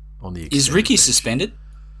 jersey on the extended Is Ricky bench. suspended?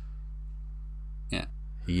 Yeah.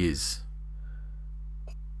 He is.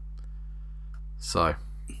 So,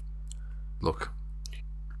 look.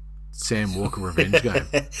 Sam Walker revenge game.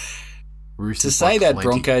 Roosters To say like that plenty.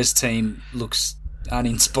 Broncos team looks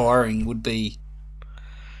uninspiring would be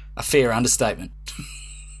a fair understatement.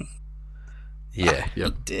 Yeah.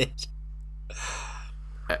 Yep. Dead.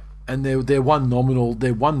 And their one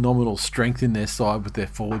nominal strength in their side with their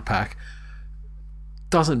forward pack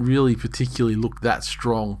doesn't really particularly look that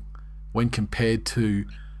strong when compared to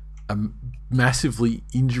a massively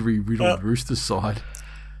injury riddled Roosters side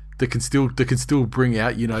that can still bring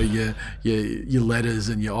out your Letters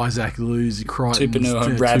and your Isaac Lewis, your Crichtons,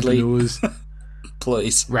 Tupanua, Radley. Tupanuas,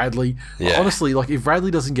 Please. Radley. Yeah. Honestly, if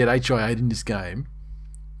Radley doesn't get HIA'd in this game,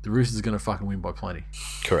 the Roosters are going to fucking win by plenty.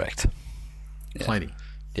 Correct. Plenty.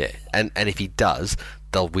 Yeah. And if he does,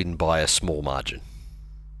 they'll win by a small margin.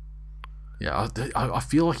 Yeah, I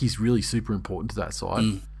feel like he's really super important to that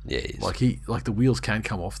side. Yeah, he is. Like the wheels can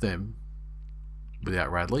come off them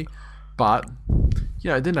without Radley, but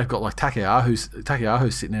then they've got like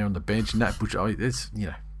Takeahu's sitting there on the bench, and that Butcher. It's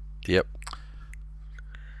Yep.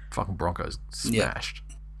 fucking Broncos smashed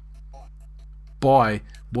by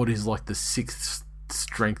what is like the sixth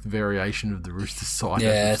strength variation of the Roosters side.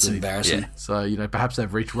 Yeah, it's embarrassing. Yeah. So perhaps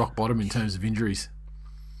they've reached rock bottom in terms of injuries.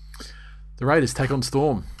 The Raiders take on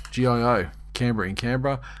Storm, GIO, Canberra in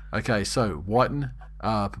Canberra. Okay, so Whiten,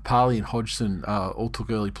 Papali and Hodgson all took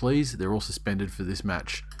early pleas. They're all suspended for this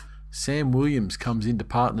match. Sam Williams comes in to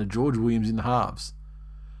partner George Williams in the halves.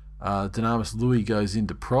 Dynamis Louis goes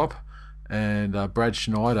into prop, and Brad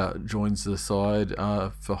Schneider joins the side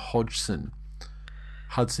for Hodgson.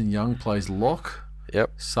 Hudson Young plays lock.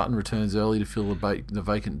 Yep. Sutton returns early to fill the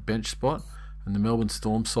vacant bench spot. And the Melbourne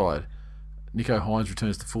Storm side, Nico Hines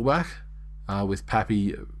returns to fullback, with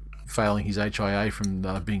Pappy failing his HIA from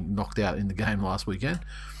being knocked out in the game last weekend.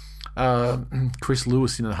 Chris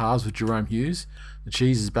Lewis in the halves with Jerome Hughes. The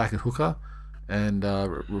Cheese is back at hooker and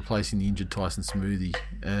replacing the injured Tyson Smoothie.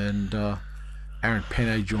 And Aaron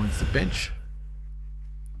Penne joins the bench.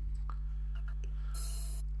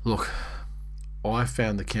 Look, I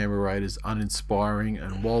found the Canberra Raiders uninspiring,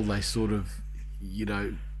 and while they I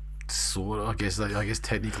guess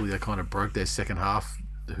technically they kind of broke their second half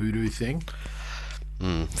hoodoo thing.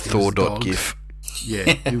 Thor.gif.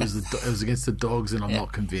 Yeah, it was against the Dogs, and I'm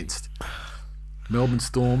not convinced. Melbourne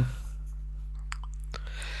Storm,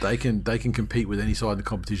 they can compete with any side in the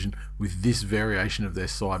competition with this variation of their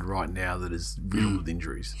side right now that is riddled with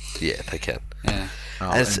injuries. Yeah, they can. Yeah.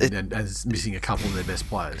 And it's missing a couple of their best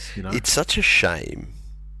players. It's such a shame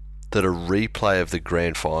that a replay of the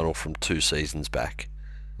grand final from 2 seasons back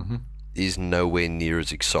is nowhere near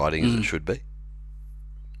as exciting as it should be.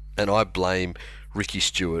 And I blame Ricky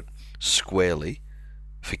Stewart squarely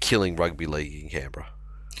for killing rugby league in Canberra.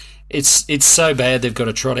 It's so bad they've got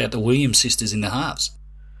to trot out the Williams sisters in the halves.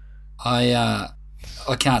 I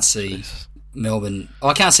can't see Melbourne.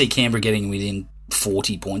 I can't see Canberra getting within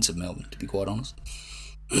 40 points of Melbourne, to be quite honest.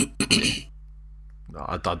 No,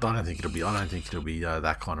 I don't think it'll be. I don't think it'll be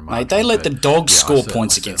that kind of margin. Mate, they let the Dogs score I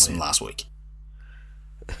points certainly against them am. last week.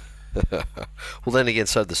 Well, then again,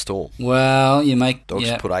 so did the Storm. Well, you make Dogs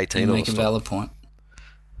yeah, put 18 you on make the a Storm. valid point.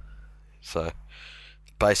 So,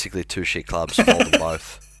 basically, two shit clubs, fold them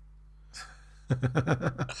both.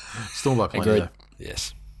 Storm by plenty, Agreed. though.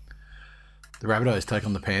 Yes. The Rabbitohs take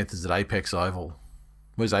on the Panthers at Apex Oval.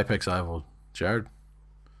 Where's Apex Oval, Jared?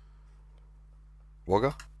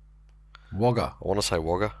 Wagga? Wagga. I want to say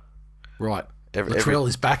Wagga. Right. Every Latrell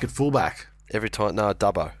is back at fullback. time. No,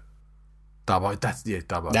 Dubbo. Dubbo. That's, yeah,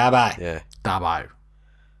 Dubbo. Bye. Yeah. Dubbo. I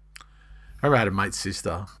remember I had a mate's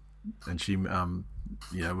sister, and she,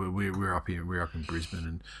 we're up in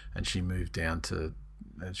Brisbane, and she moved down to,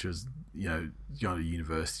 and she was, going to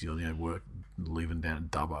university or, living down in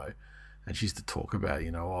Dubbo. And she used to talk about,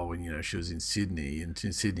 when, she was in Sydney, and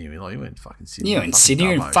in Sydney, you went in fucking Sydney. You're in Sydney,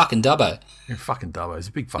 you're in fucking Dubbo. You're in fucking Dubbo. It's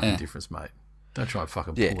a big fucking difference, mate. Don't try and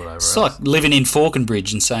fucking pull it over It's us. like living in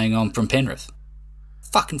Falconbridge and saying I'm from Penrith.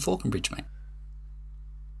 Fucking Falconbridge, mate.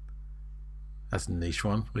 That's a niche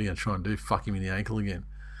one. What are you going to try and do? Fuck him in the ankle again?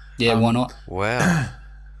 Yeah, why not? Wow.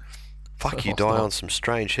 Fuck, So you die hostile. on some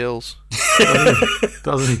strange hills.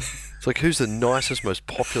 Doesn't he? It's like, who's the nicest, most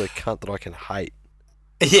popular cunt that I can hate?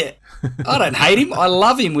 Yeah. I don't hate him. I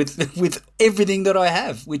love him with everything that I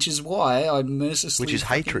have, which is why I mercilessly... Which is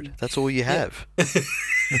fucking- hatred. That's all you have.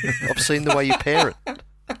 I've seen the way you parent.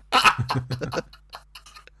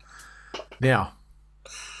 Now,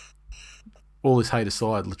 all this hate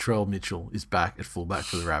aside, Latrell Mitchell is back at fullback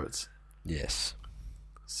for the Rabbits. Yes.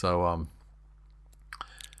 So,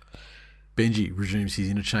 Benji resumes his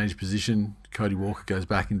interchange position. Cody Walker goes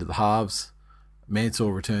back into the halves.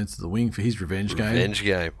 Mansell returns to the wing for his revenge game. Revenge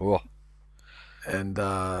game. Oh. And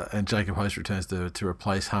Jacob Host returns to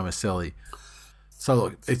replace Hamaselli. So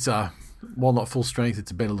look, it's while not full strength,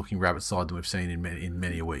 it's a better looking Rabbit side than we've seen in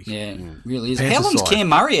many a week. Yeah, it really is. Panther How long's side. Cam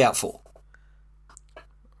Murray out for?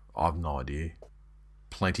 I've no idea.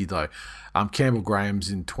 Plenty though. Campbell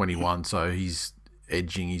Graham's in 21, so he's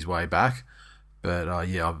edging his way back. But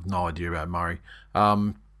I've no idea about Murray.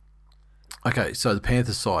 Okay, so the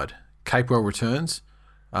Panthers side. Capewell returns.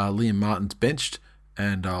 Liam Martin's benched,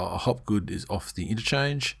 and Hopgood is off the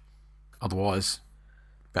interchange. Otherwise,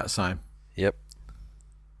 about the same. Yep.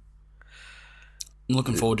 I'm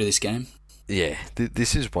looking forward to this game. Yeah,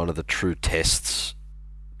 this is one of the true tests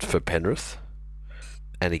for Penrith.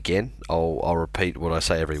 And again, I'll repeat what I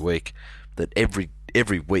say every week, that every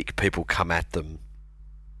week people come at them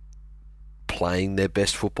playing their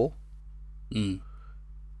best football. Mm.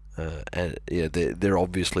 And yeah, they're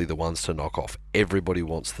obviously the ones to knock off. Everybody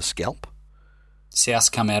wants the scalp. South's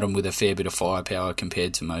come at them with a fair bit of firepower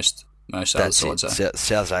compared to most other That's sides. it.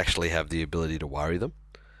 Souths actually have the ability to worry them.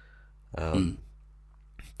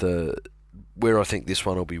 Where I think this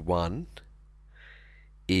one will be won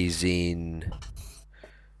is in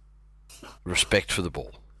respect for the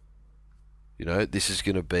ball. This is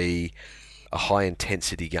going to be a high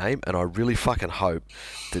intensity game, and I really fucking hope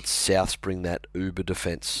that Souths bring that uber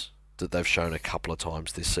defence that they've shown a couple of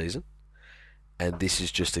times this season. And this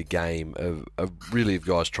is just a game of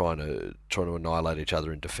guys trying to annihilate each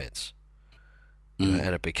other in defence.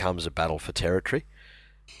 And it becomes a battle for territory.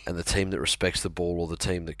 And the team that respects the ball, or the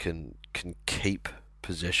team that can keep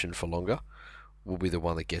possession for longer, will be the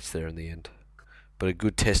one that gets there in the end. But a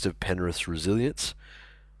good test of Penrith's resilience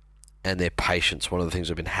and their patience. One of the things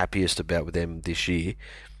I've been happiest about with them this year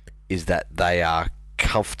is that they are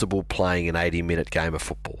comfortable playing an 80-minute game of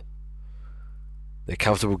football. They're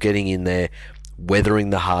comfortable getting in there,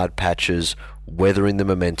 weathering the hard patches, weathering the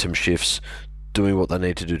momentum shifts, doing what they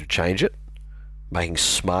need to do to change it, making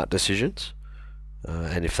smart decisions.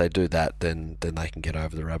 And if they do that, then they can get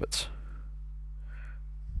over the Rabbits.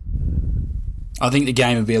 I think the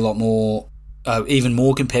game would be a lot more, even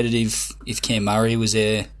more competitive if Cam Murray was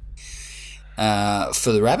there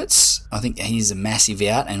for the Rabbits. I think he's a massive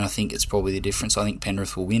out, and I think it's probably the difference. I think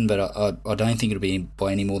Penrith will win, but I don't think it'll be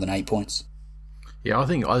by any more than 8 points. Yeah, I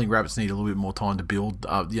think Rabbits need a little bit more time to build.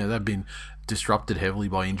 They've been disrupted heavily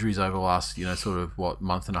by injuries over the last,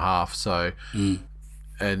 month and a half. So,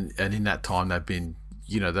 and in that time they've been,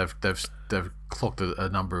 they've clocked a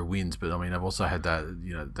number of wins, but I mean they've also had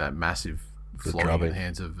that, that massive flogging in the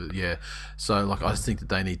hands of So I just think that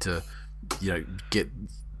they need to, get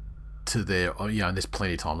to their, and there's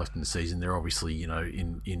plenty of time left in the season. They're obviously,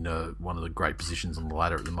 in one of the great positions on the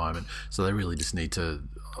ladder at the moment. So they really just need to.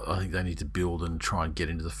 I think they need to build and try and get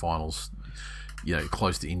into the finals,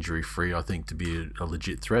 close to injury free. I think to be a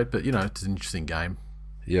legit threat. But it's an interesting game.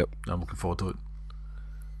 Yep. I'm looking forward to it.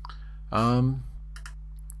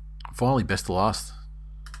 Finally, best to last,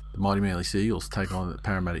 the mighty Manly Sea Eagles take on the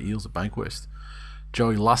Parramatta Eels at Bankwest.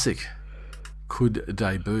 Joey Lussick could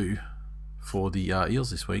debut for the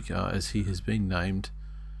Eels this week, as he has been named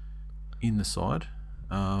in the side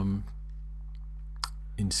in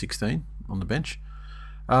 16 on the bench.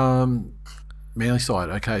 Manly side,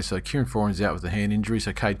 okay, so Kieran Foran's out with a hand injury,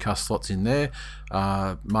 so Cade Cuss slots in there.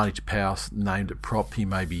 Marty Tapau named at prop. He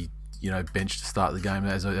may be, benched to start the game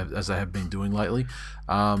as they have been doing lately.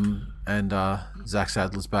 And Zach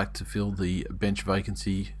Sadler's back to fill the bench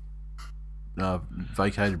vacancy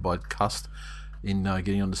vacated by Cust in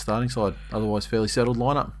getting on the starting side. Otherwise, fairly settled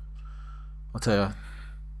lineup. I'll tell you,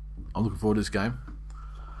 I'm looking forward to this game.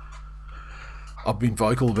 I've been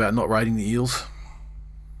vocal about not rating the Eels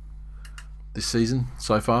this season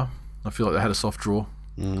so far. I feel like they had a soft draw.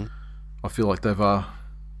 Mm-hmm. I feel like they've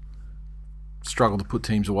struggled to put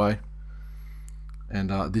teams away, and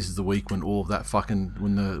this is the week when all of that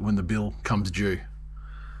when the bill comes due.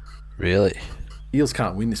 Really? Eels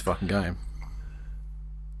can't win this fucking game.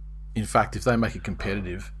 In fact, if they make it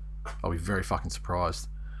competitive, I'll be very fucking surprised.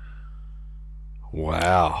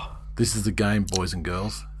 Wow. This is the game, boys and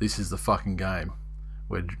girls. This is the fucking game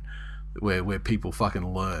where people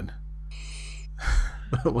fucking learn.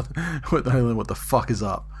 They learn what the fuck is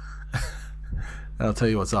up. And I'll tell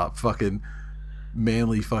you what's up. Fucking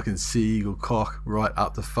Manly fucking Sea Eagle cock right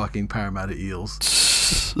up the fucking Parramatta Eels.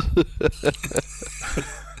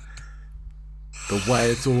 The way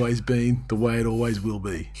it's always been, the way it always will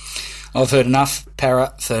be. I've heard enough.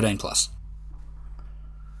 Para 13 plus.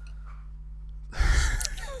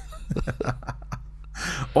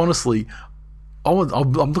 Honestly, I'm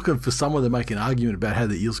looking for someone to make an argument about how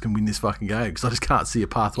the Eels can win this fucking game, because I just can't see a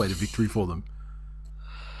pathway to victory for them.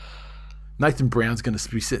 Nathan Brown's going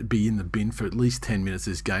to be in the bin for at least 10 minutes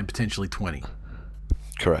this game, potentially 20.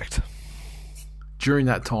 Correct. During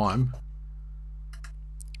that time,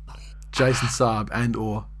 Jason Saab and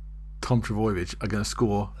or Tom Trbojevic are going to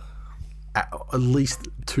score at least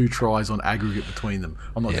 2 tries on aggregate between them.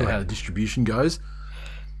 I'm not sure how the distribution goes.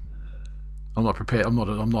 I'm not prepared. I'm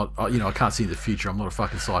not. I can't see the future. I'm not a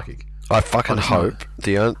fucking psychic. I fucking hope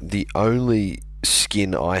the only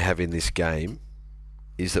skin I have in this game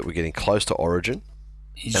is that we're getting close to Origin,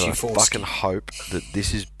 and I fucking hope that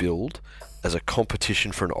this is billed as a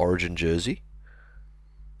competition for an Origin jersey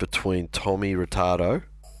between Tommy Retardo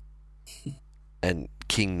and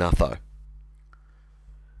King Nutho,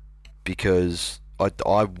 because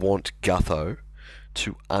I want Gutho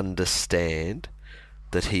to understand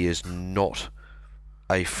that he is not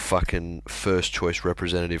a fucking first choice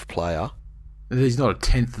representative player. He's not a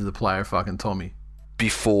tenth of the player, fucking Tommy.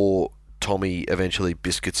 Before Tommy eventually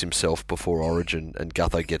biscuits himself before Origin and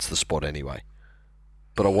Gutho gets the spot anyway.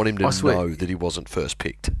 But I want him to know that he wasn't first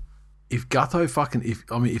picked. If Gutho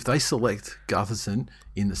if they select Gutherson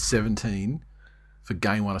in the 17 for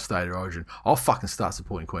game 1 of State of Origin, I'll fucking start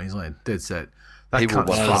supporting Queensland. Dead set. He will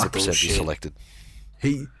 100% be selected.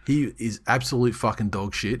 He is absolute fucking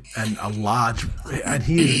dog shit, and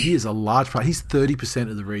he is a large part. He's 30%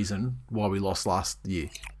 of the reason why we lost last year.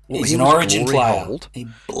 Well, he's an Origin player. He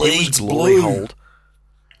bleeds glory hold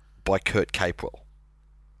by Kurt Capewell.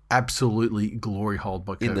 Absolutely glory hold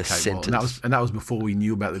by Kurt in the Capewell. Sentence. And that was before we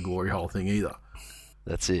knew about the glory hole thing either.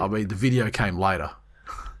 That's it. I mean, the video came later,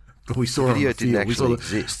 but we saw the video it on the didn't actually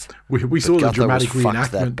exist. We saw the dramatic reenactment.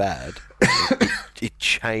 That bad. It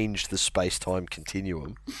changed the space-time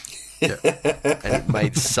continuum, and it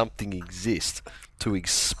made something exist to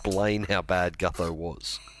explain how bad Gutho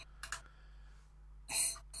was.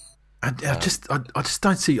 And I just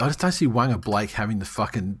don't see Wanga Blake having the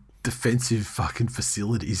fucking defensive fucking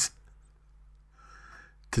facilities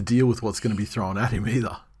to deal with what's going to be thrown at him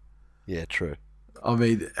either. Yeah, true. I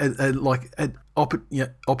mean,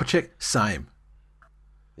 Opacek, same.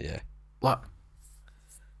 Yeah. Like,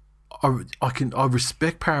 I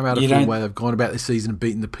respect Parramatta for the way they've gone about this season and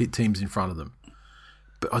beaten the teams in front of them,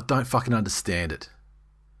 but I don't fucking understand it.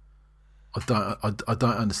 I don't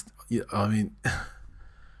understand. I mean,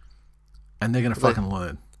 and they're going to fucking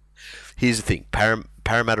learn. Here's the thing: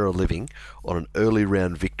 Parramatta are living on an early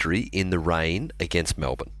round victory in the rain against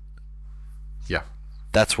Melbourne. Yeah,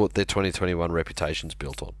 that's what their 2021 reputation's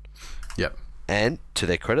built on. Yep. And to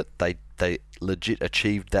their credit, they legit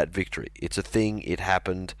achieved that victory. It's a thing. It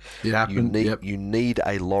happened. It happened. You need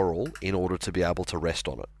a laurel in order to be able to rest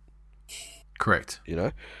on it. Correct. You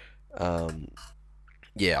know?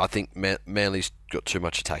 Yeah, I think Manly's got too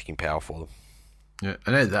much attacking power for them. Yeah,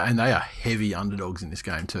 and they are heavy underdogs in this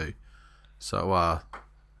game too. So,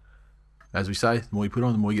 as we say, the more you put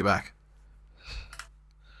on, the more you get back.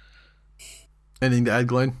 Anything to add,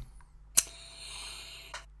 Glenn?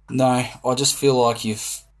 No, I just feel like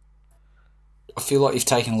you've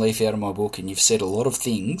taken a leaf out of my book and you've said a lot of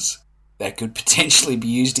things that could potentially be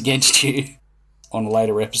used against you on a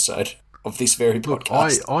later episode of this very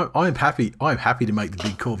podcast. I'm happy. I'm happy to make the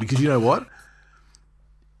big call because you know what?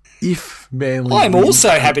 If Manly, I'm also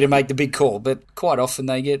happy to make the big call, but quite often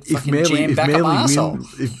they get fucking jammed back up my arsehole.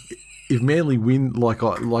 If Manly win like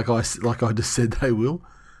I just said they will,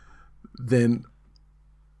 then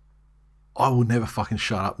I will never fucking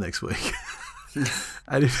shut up next week.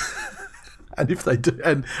 and if they do,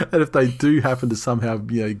 and if they do happen to somehow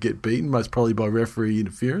get beaten, most probably by referee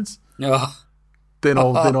interference, then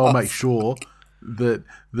I'll make sure that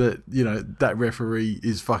that referee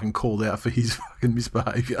is fucking called out for his fucking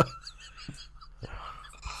misbehaviour.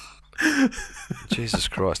 Jesus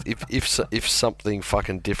Christ! If something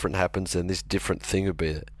fucking different happens, then this different thing would be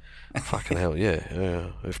it. Fucking hell,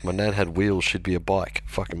 yeah. If my nan had wheels, she'd be a bike.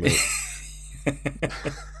 Fucking me.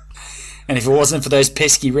 And if it wasn't for those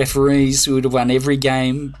pesky referees, we would have won every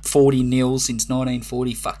game 40-0 since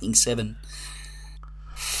 1947.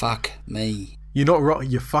 Fuck me. You're not wrong.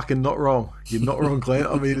 You're fucking not wrong. You're not wrong, Glenn.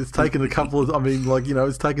 I mean, it's taken a couple of. I mean,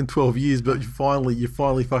 it's taken 12 years, but you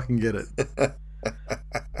finally fucking get it.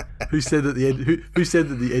 Who said that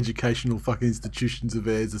the educational fucking institutions of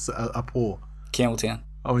ours are poor? Campbelltown.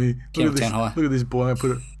 I mean, Campbelltown High. Look at this boy.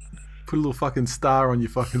 Put a little fucking star on your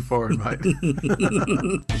fucking forehead, mate.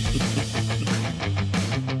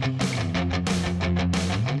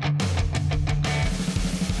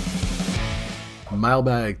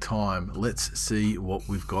 Mailbag time. Let's see what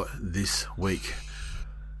we've got this week.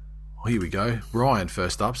 Well, here we go. Ryan,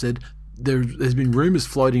 first up, said there's been rumours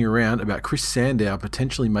floating around about Chris Sandow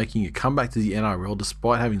potentially making a comeback to the NRL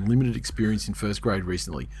despite having limited experience in first grade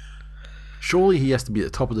recently. Surely he has to be at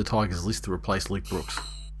the top of the Tigers list to replace Luke Brooks.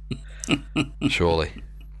 Surely.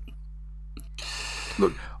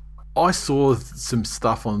 Look, I saw some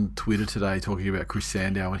stuff on Twitter today talking about Chris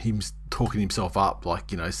Sandow and him talking himself up,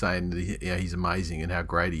 saying that he's amazing and how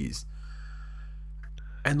great he is.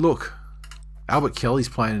 And look, Albert Kelly's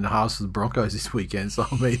playing in the halves for the Broncos this weekend, so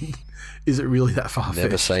I mean, is it really that far-fetched?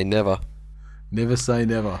 Never say never. Never say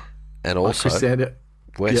never. And also,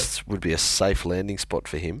 West would be a safe landing spot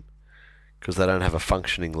for him because they don't have a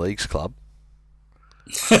functioning leagues club.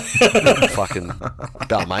 Fucking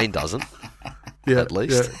Balmain doesn't, at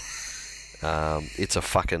least. Yeah. It's a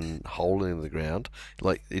fucking hole in the ground.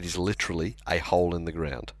 It is literally a hole in the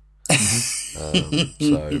ground. So,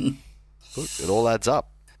 look, it all adds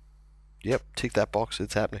up. Yep, tick that box.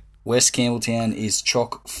 It's happening. West Campbelltown is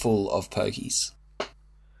chock full of pokies.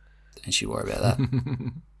 Don't you worry about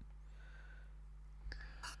that.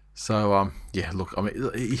 So, look, I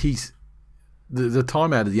mean, he's... The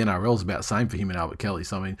time out of the NRL is about the same for him and Albert Kelly.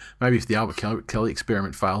 So, I mean, maybe if the Albert Kelly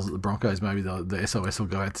experiment fails at the Broncos, maybe the SOS will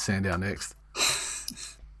go out to Sandow next.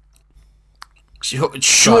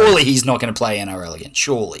 Surely he's not going to play NRL again.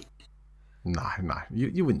 Surely. No.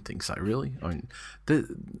 You wouldn't think so, really. I mean,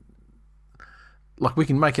 we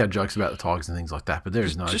can make our jokes about the Tigers and things like that, but there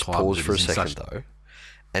is no just club. Pause for a second, though,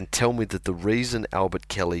 and tell me that the reason Albert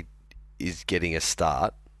Kelly is getting a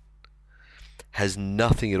start has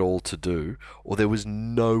nothing at all to do, or there was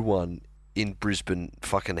no one in Brisbane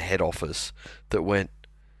fucking head office that went,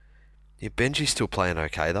 yeah, Benji's still playing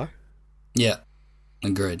okay, though? Yeah,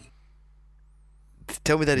 agreed.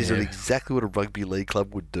 Tell me that isn't exactly what a rugby league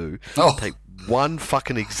club would do. Oh. Take one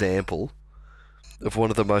fucking example of one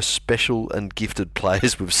of the most special and gifted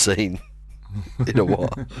players we've seen in a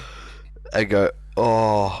while and go,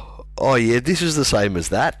 oh yeah, this is the same as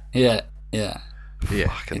that. Yeah.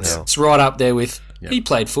 Fucking hell. It's right up there with, he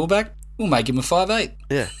played fullback, we'll make him a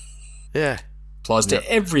 5'8". Yeah. Applies to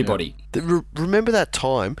everybody. Remember that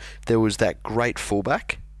time there was that great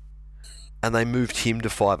fullback and they moved him to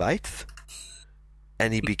 5'8",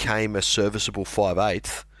 and he became a serviceable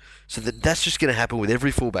 5'8", so that's just going to happen with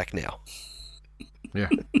every fullback now. Yeah.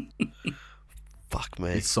 Fuck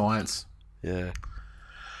me. It's science. Yeah.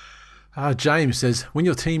 James says, when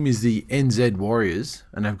your team is the NZ Warriors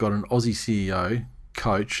and have got an Aussie CEO,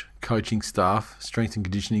 coach, coaching staff, strength and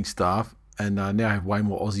conditioning staff, and now have way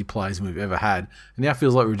more Aussie players than we've ever had, it now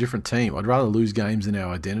feels like we're a different team. I'd rather lose games than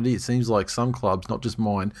our identity. It seems like some clubs, not just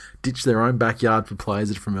mine, ditch their own backyard for players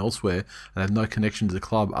that are from elsewhere and have no connection to the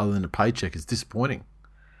club other than a paycheck. It's disappointing.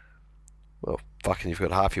 Well, fucking you've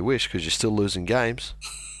got half your wish because you're still losing games.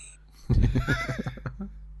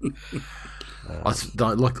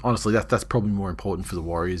 Honestly, that's probably more important for the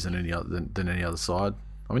Warriors than any other side.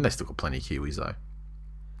 I mean, they still got plenty of Kiwis though.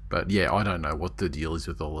 But yeah, I don't know what the deal is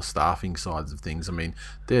with all the staffing sides of things. I mean,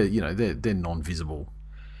 they're non-visible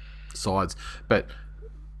sides. But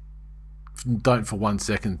don't for one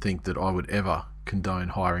second think that I would ever condone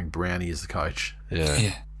hiring Brownie as the coach. Yeah. I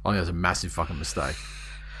think that's a massive fucking mistake.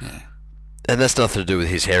 Yeah. And that's nothing to do with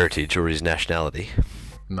his heritage or his nationality.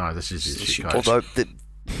 No, that's just his shit coach. Although,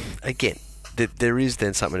 again, there is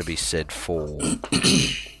then something to be said for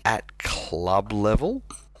at club level.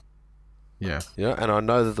 Yeah. You know, and I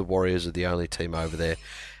know that the Warriors are the only team over there,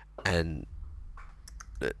 and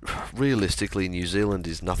realistically, New Zealand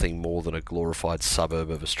is nothing more than a glorified suburb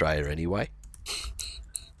of Australia anyway.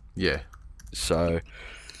 Yeah. So,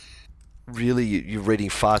 really, you're reading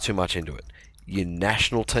far too much into it. Your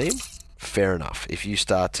national team, fair enough. If you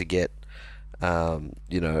start to get,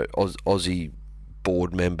 Aussie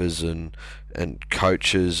board members and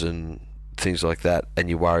coaches and things like that, and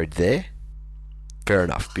you're worried there, fair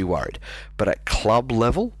enough, be worried. But at club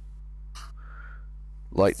level,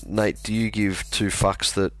 like, Nate, do you give two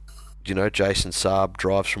fucks that, Jason Saab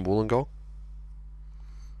drives from Wollongong?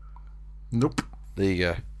 Nope. There you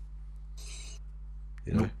go.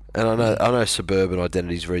 Nope. And I know suburban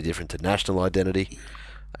identity is very different to national identity.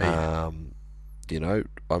 Yeah.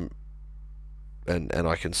 And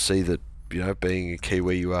I can see that, being a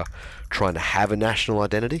Kiwi, you are trying to have a national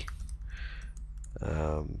identity.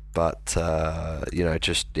 Don't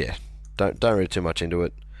read too much into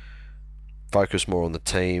it. Focus more on the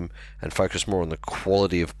team and focus more on the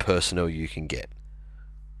quality of personnel you can get.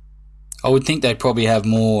 I would think they'd probably have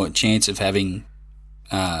more chance of having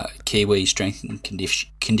Kiwi strength and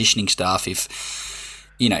conditioning staff if,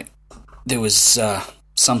 there was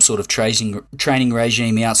some sort of training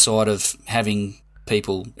regime outside of having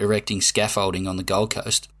people erecting scaffolding on the Gold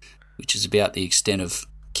Coast, which is about the extent of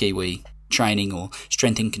Kiwi training or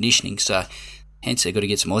strength and conditioning. So, hence they've got to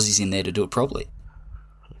get some Aussies in there to do it properly.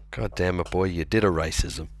 God damn it, boy, you did a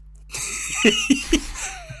racism.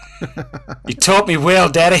 You taught me well,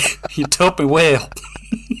 Daddy. You taught me well.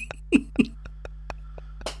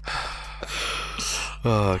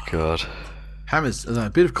 Oh, God. Hammers, there's a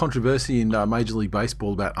bit of controversy in Major League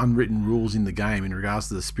Baseball about unwritten rules in the game in regards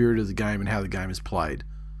to the spirit of the game and how the game is played.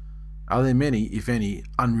 Are there many, if any,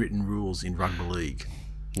 unwritten rules in rugby league?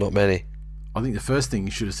 Not many. I think the first thing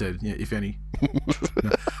you should have said, if any.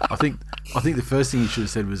 No, I think the first thing you should have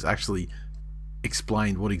said was actually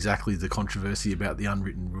explain what exactly the controversy about the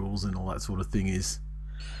unwritten rules and all that sort of thing is.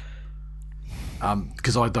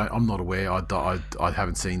 Because I'm not aware. I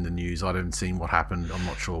haven't seen the news. I haven't seen what happened. I'm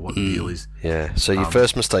not sure what the deal is. Yeah. So your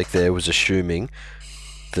first mistake there was assuming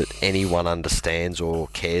that anyone understands or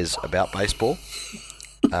cares about baseball,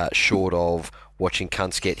 short of watching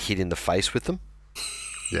cunts get hit in the face with them.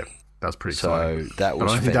 Yeah. That was pretty exciting. So that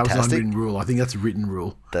was fantastic. I don't think that was an unwritten rule. I think that's a written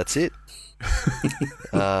rule. That's it.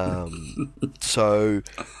 So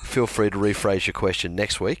feel free to rephrase your question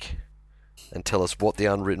next week and tell us what the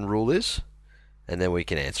unwritten rule is, and then we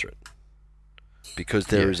can answer it. Because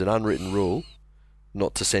there is an unwritten rule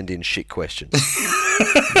not to send in shit questions.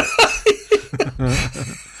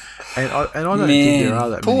 And I don't think there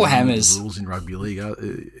are that poor many Hammers. rules in rugby league.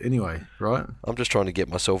 Anyway, right? I'm just trying to get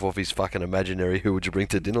myself off his fucking imaginary who would you bring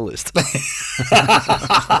to dinner list.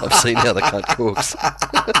 I've seen how the cunt cooks.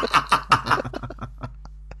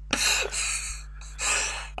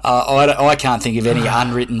 I can't think of any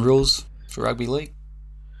unwritten rules for rugby league.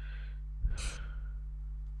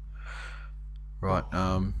 Right.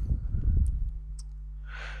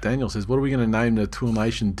 Daniel says, what are we going to name the Tool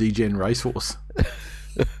Nation Degen racehorse?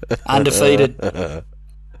 Undefeated. It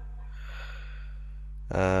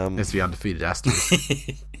has to be undefeated asterisk.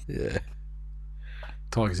 Yeah.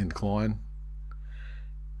 Tigers in decline.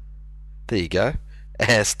 There you go.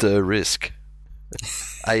 Asterisk.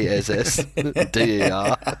 ASSDER.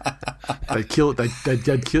 They'd kill it.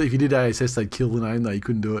 They'd kill if you did ASS. They'd kill the name though. You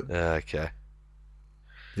couldn't do it. Okay.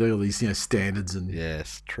 All these standards and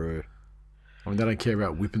yes, true. I mean, they don't care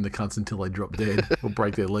about whipping the cunts until they drop dead or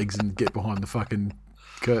break their legs and get behind the fucking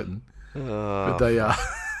curtain. But they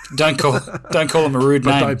don't call them a rude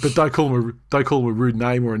name. Don't call them a rude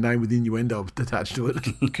name or a name with innuendo attached to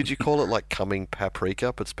it. Could you call it like coming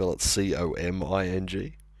paprika, but spell it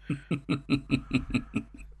COMING?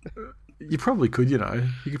 You probably could. You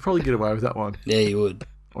could probably get away with that one. Yeah, you would.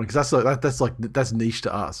 Because that's niche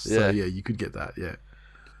to us. So yeah, you could get that. Yeah.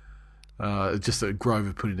 Just a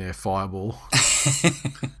Grover put in there Fireball.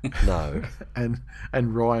 No.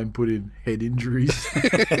 and Ryan put in head injuries.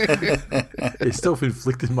 It's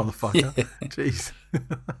self-inflicted, motherfucker. Yeah. Jeez.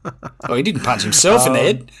 Oh, he didn't punch himself in the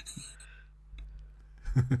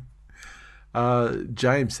head.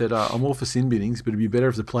 James said, I'm all for sin binnings, but it'd be better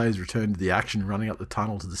if the players returned to the action running up the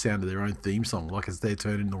tunnel to the sound of their own theme song, like it's their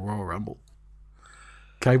turn in the Royal Rumble.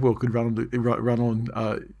 Capewell could run on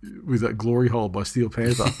with that Glory Hole by Steel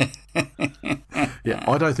Panther. Yeah,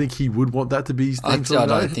 I don't think he would want that to be his theme song. I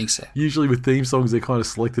don't think so. Usually with theme songs, they're kind of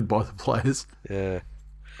selected by the players. Yeah.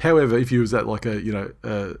 However, if you was at like and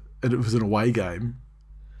it was an away game,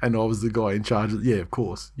 and I was the guy in charge, yeah, of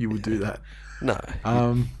course you would do that. No.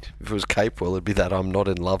 If it was Capewell, it'd be that "I'm Not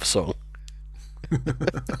in Love" song.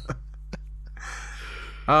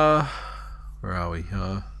 Where are we?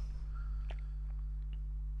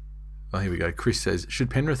 Here we go. Chris says, should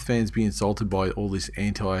Penrith fans be insulted by all this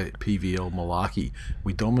anti-PVL malarkey?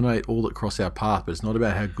 We dominate all that cross our path, but it's not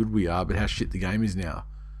about how good we are, but how shit the game is now.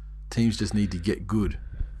 Teams just need to get good.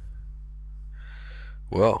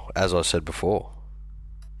 Well, as I said before,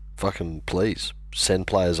 fucking please, send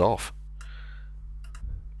players off.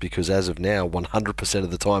 Because as of now, 100%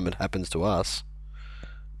 of the time it happens to us,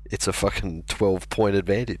 it's a fucking 12-point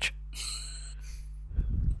advantage.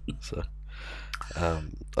 So...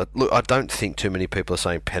 look, I don't think too many people are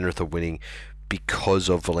saying Penrith are winning because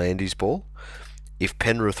of Volandi's ball. If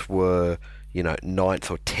Penrith were,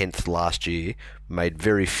 9th or 10th last year, made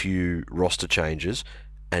very few roster changes,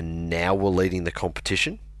 and now were leading the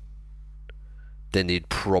competition, then you'd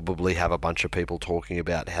probably have a bunch of people talking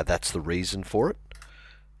about how that's the reason for it.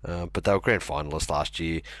 But they were grand finalists last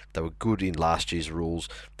year. They were good in last year's rules.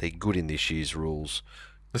 They're good in this year's rules.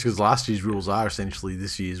 That's because last year's rules are essentially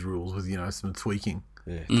this year's rules with, some tweaking.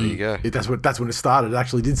 Yeah, there you go. That's when it started. It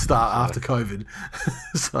actually did start after COVID.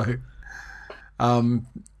 So,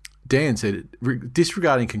 Dan said,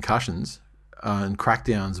 disregarding concussions and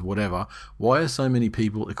crackdowns, whatever, why are so many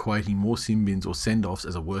people equating more sin bins or send-offs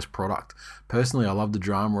as a worse product? Personally, I love the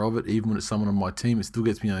drama of it. Even when it's someone on my team, it still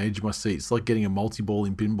gets me on the edge of my seat. It's like getting a multi-ball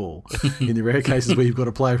in pinball. In the rare cases where you've got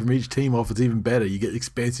a player from each team off, it's even better. You get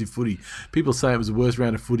expansive footy. People say it was the worst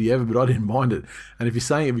round of footy ever, but I didn't mind it. And if you're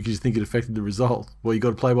saying it because you think it affected the result, well, you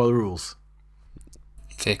got to play by the rules.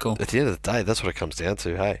 Fair call. At the end of the day, that's what it comes down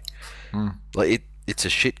to, hey? Like, it's a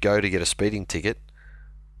shit go to get a speeding ticket,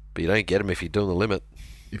 but you don't get them if you're doing the limit.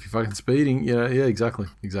 If you're fucking speeding, yeah, exactly.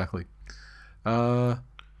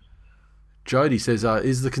 Jody says,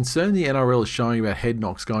 is the concern the NRL is showing about head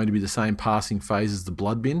knocks going to be the same passing phase as the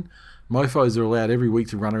blood bin? Mofos are allowed every week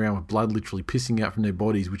to run around with blood literally pissing out from their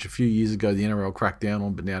bodies, which a few years ago the NRL cracked down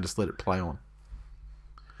on, but now just let it play on.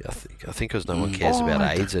 Yeah, I think because no one cares about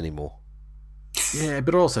AIDS anymore. Yeah,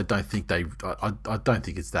 but I also don't think I don't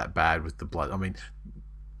think it's that bad with the blood. I mean,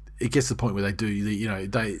 it gets to the point where they do,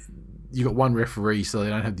 you got one referee, so they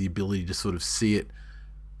don't have the ability to sort of see it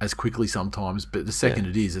as quickly sometimes. But the second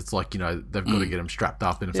it is, it's like, they've got to get them strapped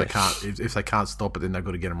up, and if they can't stop it, then they've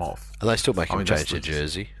got to get them off. And they still make them change their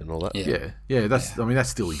jersey and all that. Yeah. I mean, that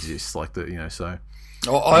still exists, like so.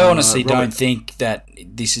 I honestly don't think that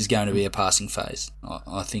this is going to be a passing phase.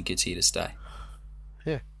 I think it's here to stay.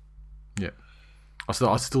 Yeah.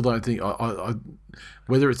 I still don't think I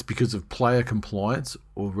whether it's because of player compliance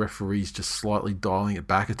or referees just slightly dialing it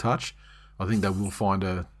back a touch, I think they will find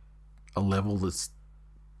a level that's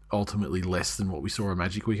ultimately less than what we saw at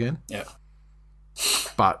Magic Weekend. Yeah.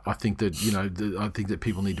 But I think that I think that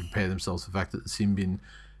people need to prepare themselves for the fact that the sin bin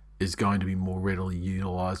is going to be more readily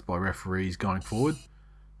utilised by referees going forward,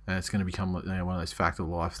 and it's going to become one of those fact of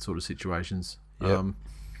life sort of situations. Yep.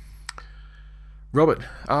 Robert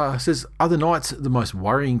says, are the Knights the most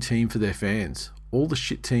worrying team for their fans? All the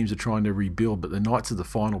shit teams are trying to rebuild, but the Knights are the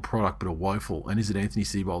final product but are woeful. And is it Anthony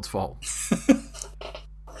Seibold's fault?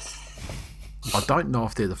 I don't know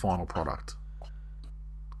if they're the final product.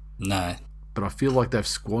 No. But I feel like they've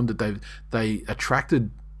squandered. They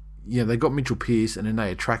attracted... they got Mitchell Pearce, and then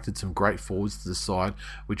they attracted some great forwards to the side,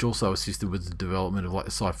 which also assisted with the development of like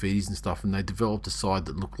the Saifidis and stuff. And they developed a side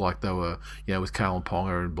that looked like they were, with Kalen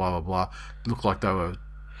Ponga and blah blah blah, looked like they were,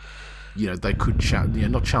 they could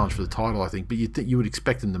not challenge for the title, I think, but you would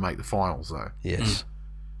expect them to make the finals though. Yes.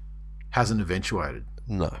 Hasn't eventuated.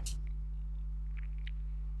 No.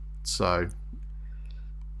 So,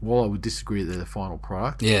 while I would disagree that they're the final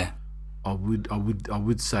product, I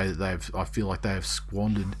would say that I feel like they have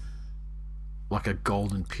squandered like a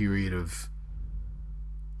golden period of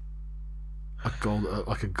recruitment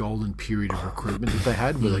that they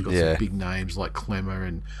had, where they got some big names like Clemmer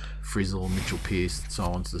and Frizzle and Mitchell Pearce and so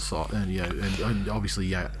on to the side, and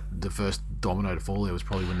obviously the first domino to fall there was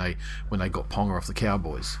probably when they got Ponga off the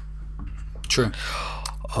Cowboys. True.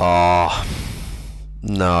 Oh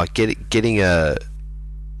no, getting a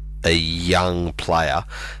young player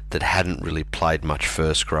that hadn't really played much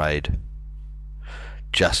first grade,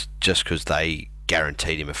 just because they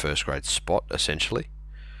guaranteed him a first grade spot, essentially,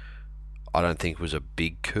 I don't think was a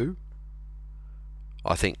big coup.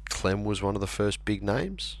 I think Clem was one of the first big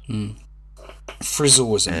names. Frizzle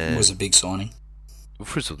was a big signing.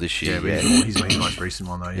 Frizzle this year, he's the most recent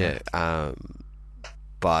one though.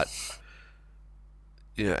 But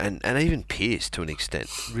and even Pearce to an extent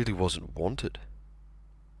really wasn't wanted.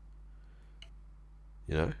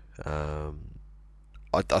 You know,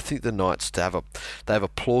 I think the Knights they have a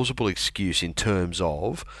plausible excuse in terms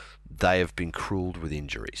of they have been cruelled with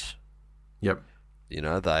injuries. Yep. You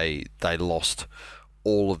know, they lost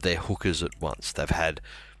all of their hookers at once. They've had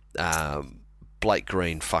Blake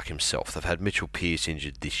Green fuck himself. They've had Mitchell Pearce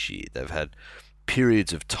injured this year. They've had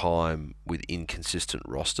periods of time with inconsistent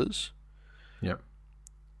rosters. Yep.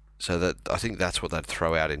 So that I think that's what they'd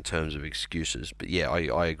throw out in terms of excuses. But yeah,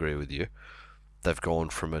 I agree with you. They've gone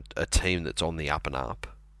from a team that's on the up and up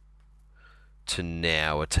to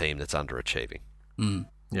now a team that's underachieving. Mm.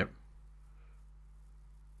 Yep.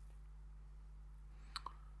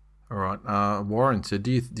 All right. Warren said,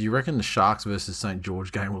 do you reckon the Sharks versus St.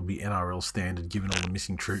 George game will be NRL standard given all the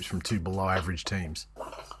missing troops from two below average teams?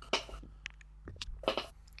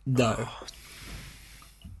 No.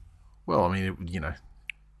 Well, I mean,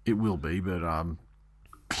 it will be, but on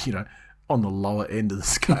the lower end of the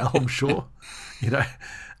scale, I'm sure.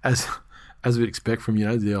 As we'd expect from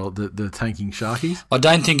the tanking Sharkies. I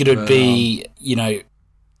don't think it would be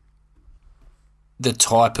the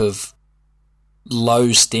type of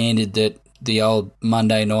low standard that the old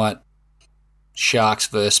Monday night Sharks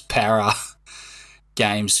versus Para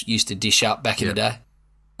games used to dish up back in the day.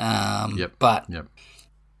 But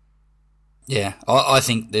yeah, I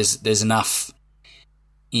think there's enough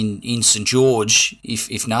in St. George,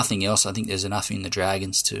 if nothing else. I think there's enough in the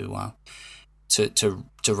Dragons to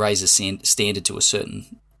raise the standard to a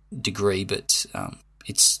certain degree, but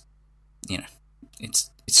it's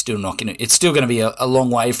still not going to. It's still going to be a long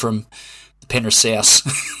way from the Penrith South,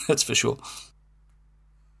 that's for sure.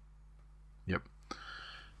 Yep.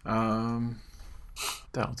 That'll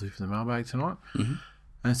do for the mailbag tonight. Mm-hmm.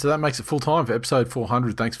 And so that makes it full time for episode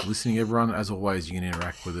 400. Thanks for listening, everyone. As always, you can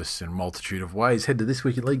interact with us in a multitude of ways. Head to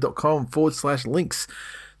thisweekinleague.com/links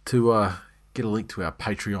to get a link to our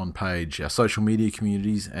Patreon page, our social media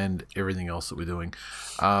communities, and everything else that we're doing.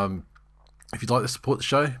 If you'd like to support the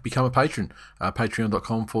show, become a patron.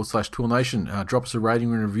 Patreon.com/ToolNation. Drop us a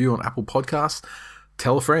rating and review on Apple Podcasts.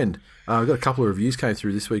 Tell a friend. We've got a couple of reviews came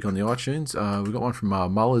through this week on the iTunes. We've got one from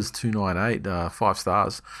Mullers298, 5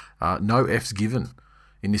 stars. No F's given.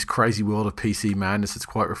 In this crazy world of PC madness, it's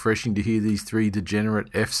quite refreshing to hear these three degenerate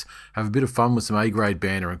Fs have a bit of fun with some A-grade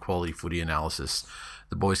banter and quality footy analysis.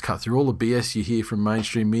 The boys cut through all the BS you hear from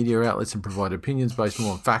mainstream media outlets and provide opinions based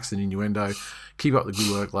more on facts than innuendo. Keep up the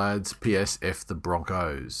good work, lads. P.S. F the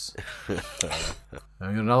Broncos. We got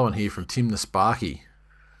another one here from Tim the Sparky.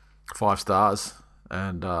 5 stars.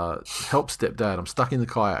 And help stepdad, I'm stuck in the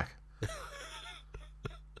kayak.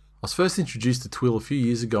 I was first introduced to Twill a few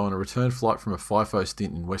years ago on a return flight from a FIFO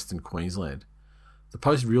stint in Western Queensland. The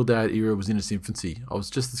post-Real Dad era was in its infancy. I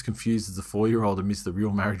was just as confused as a 4-year-old amidst the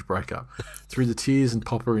real marriage breakup. Through the tears and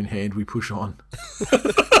popper in hand, we push on.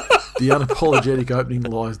 The unapologetic opening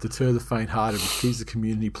lies deter the faint-hearted, which keeps the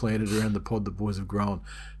community planted around the pod the boys have grown.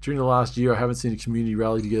 During the last year, I haven't seen a community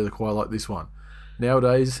rally together quite like this one.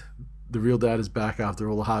 Nowadays, the Real Dad is back after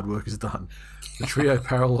all the hard work is done. The trio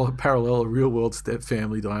parallel a real-world step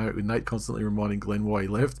family dynamic with Nate constantly reminding Glenn why he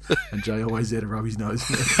left and Jay always there to rub his nose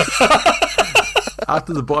in it.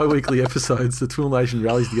 After the bi-weekly episodes, the Twill Nation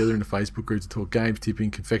rallies together in a Facebook group to talk games, tipping,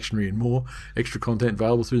 confectionery and more. Extra content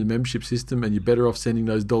available through the membership system, and you're better off sending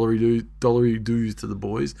those dollary dues to the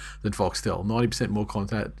boys than Foxtel. 90% more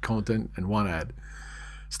content and one ad.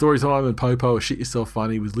 Storytime and Popo are shit yourself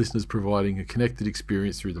funny, with listeners providing a connected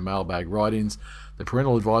experience through the mailbag write-ins. The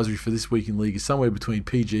parental advisory for This Week in League is somewhere between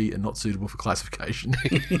PG and not suitable for classification.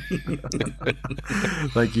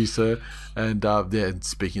 Thank you, sir. And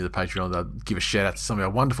speaking of the Patreon, I'll give a shout out to some of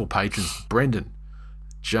our wonderful patrons, Brendan,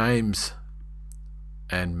 James,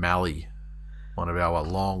 and Mally, one of our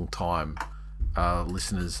long-time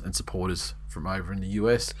listeners and supporters from over in the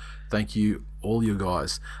US. Thank you, all you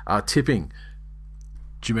guys. Tipping.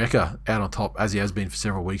 Jamaica out on top, as he has been for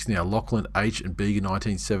several weeks now. Lachlan H. and Bega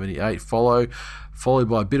 1978 followed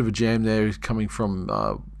by a bit of a jam there, coming from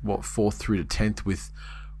 4th through to 10th, with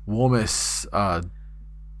Warmes,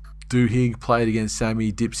 Doohig played against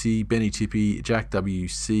Sammy, Dipsy, Benny Tippy, Jack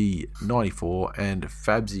WC 94, and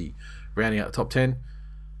Fabsy rounding out the top 10.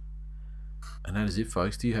 And that is it,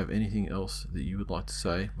 folks. Do you have anything else that you would like to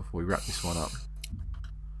say before we wrap this one up?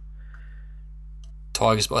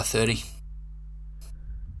 Tigers by 30.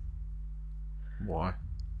 Why?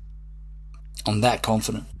 I'm that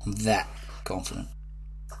confident.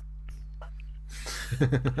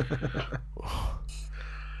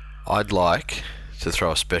 I'd like to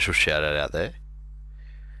throw a special shout out there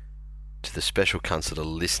to the special cunts that are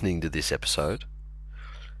listening to this episode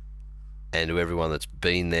and to everyone that's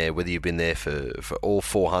been there, whether you've been there for all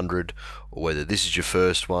 400 or whether this is your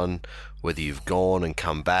first one, whether you've gone and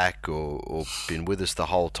come back or been with us the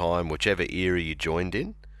whole time, whichever era you joined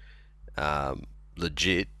in,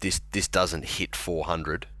 legit, this doesn't hit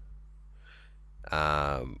 400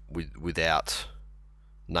 without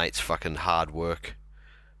Nate's fucking hard work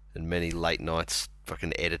and many late nights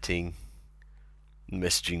fucking editing,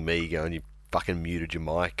 messaging me going, you fucking muted your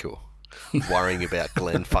mic, or worrying about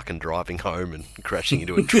Glenn fucking driving home and crashing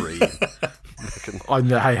into a tree. I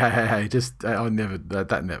never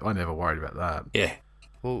worried about that. Yeah.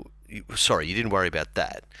 Well, sorry, you didn't worry about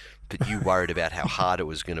that, but you worried about how hard it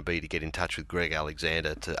was going to be to get in touch with Greg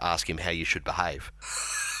Alexander to ask him how you should behave.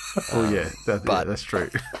 Oh yeah, that's true.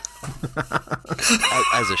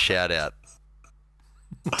 As a shout out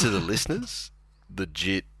to the listeners,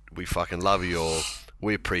 legit, we fucking love you all.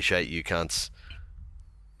 We appreciate you cunts.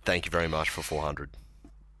 Thank you very much for 400.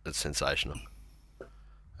 It's sensational.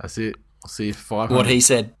 That's it. I'll see you for 500. What he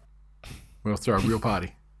said. We'll throw a real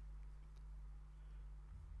party.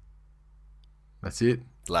 That's it.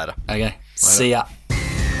 Later. Okay. See ya.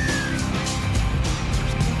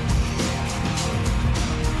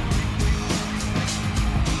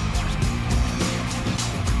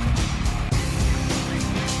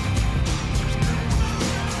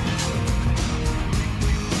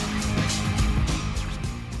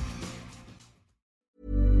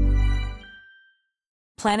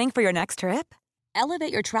 Planning for your next trip?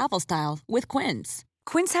 Elevate your travel style with Quince.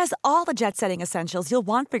 Quince has all the jet-setting essentials you'll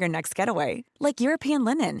want for your next getaway, like European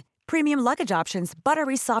linen, premium luggage options,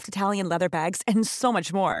 buttery soft Italian leather bags, and so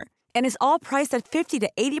much more. And is all priced at 50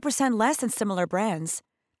 to 80% less than similar brands.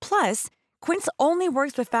 Plus, Quince only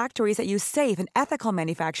works with factories that use safe and ethical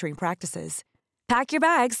manufacturing practices. Pack your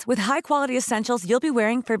bags with high-quality essentials you'll be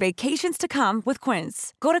wearing for vacations to come with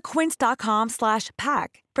Quince. Go to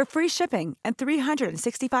quince.com/pack for free shipping and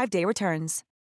 365-day returns.